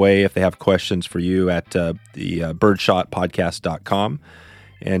people your way if they have questions for you at the birdshotpodcast.com.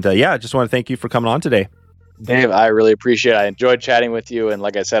 And, I just want to thank you for coming on today. Dave, I really appreciate it. I enjoyed chatting with you. And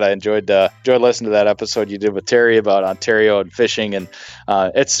like I said, I enjoyed listening to that episode you did with Terry about Ontario and fishing. And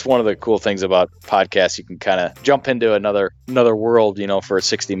it's one of the cool things about podcasts. You can kind of jump into another world, for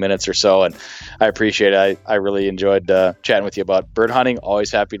 60 minutes or so. And I appreciate it. I really enjoyed chatting with you about bird hunting.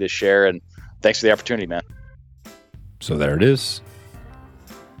 Always happy to share. And thanks for the opportunity, man. So there it is.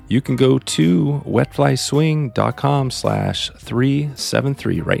 You can go to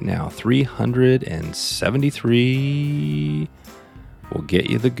wetflyswing.com/373 right now. 373 will get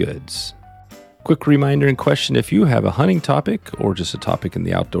you the goods. Quick reminder and question: if you have a hunting topic or just a topic in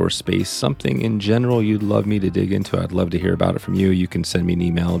the outdoor space, something in general you'd love me to dig into, I'd love to hear about it from you. You can send me an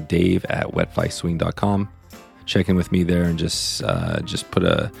email, dave@wetflyswing.com. Check in with me there and just put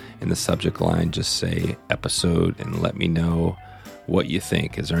in the subject line, just say episode and let me know what you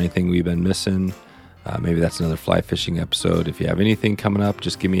think. Is there anything we've been missing? Maybe that's another fly fishing episode. If you have anything coming up,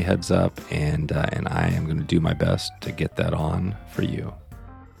 just give me a heads up, and I am going to do my best to get that on for you.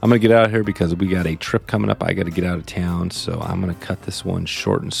 I'm going to get out of here because we got a trip coming up. I got to get out of town, so I'm going to cut this one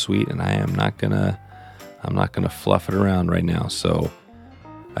short and sweet, and I'm not going to fluff it around right now. So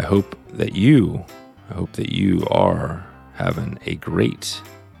I hope that you I hope that you are having a great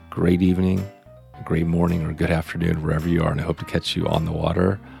evening, a great morning, or good afternoon, wherever you are. And I hope to catch you on the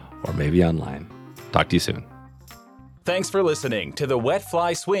water or maybe online. Talk to you soon. Thanks for listening to the Wet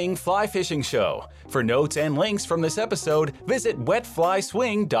Fly Swing Fly Fishing Show. For notes and links from this episode, visit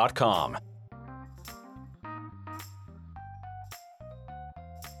wetflyswing.com.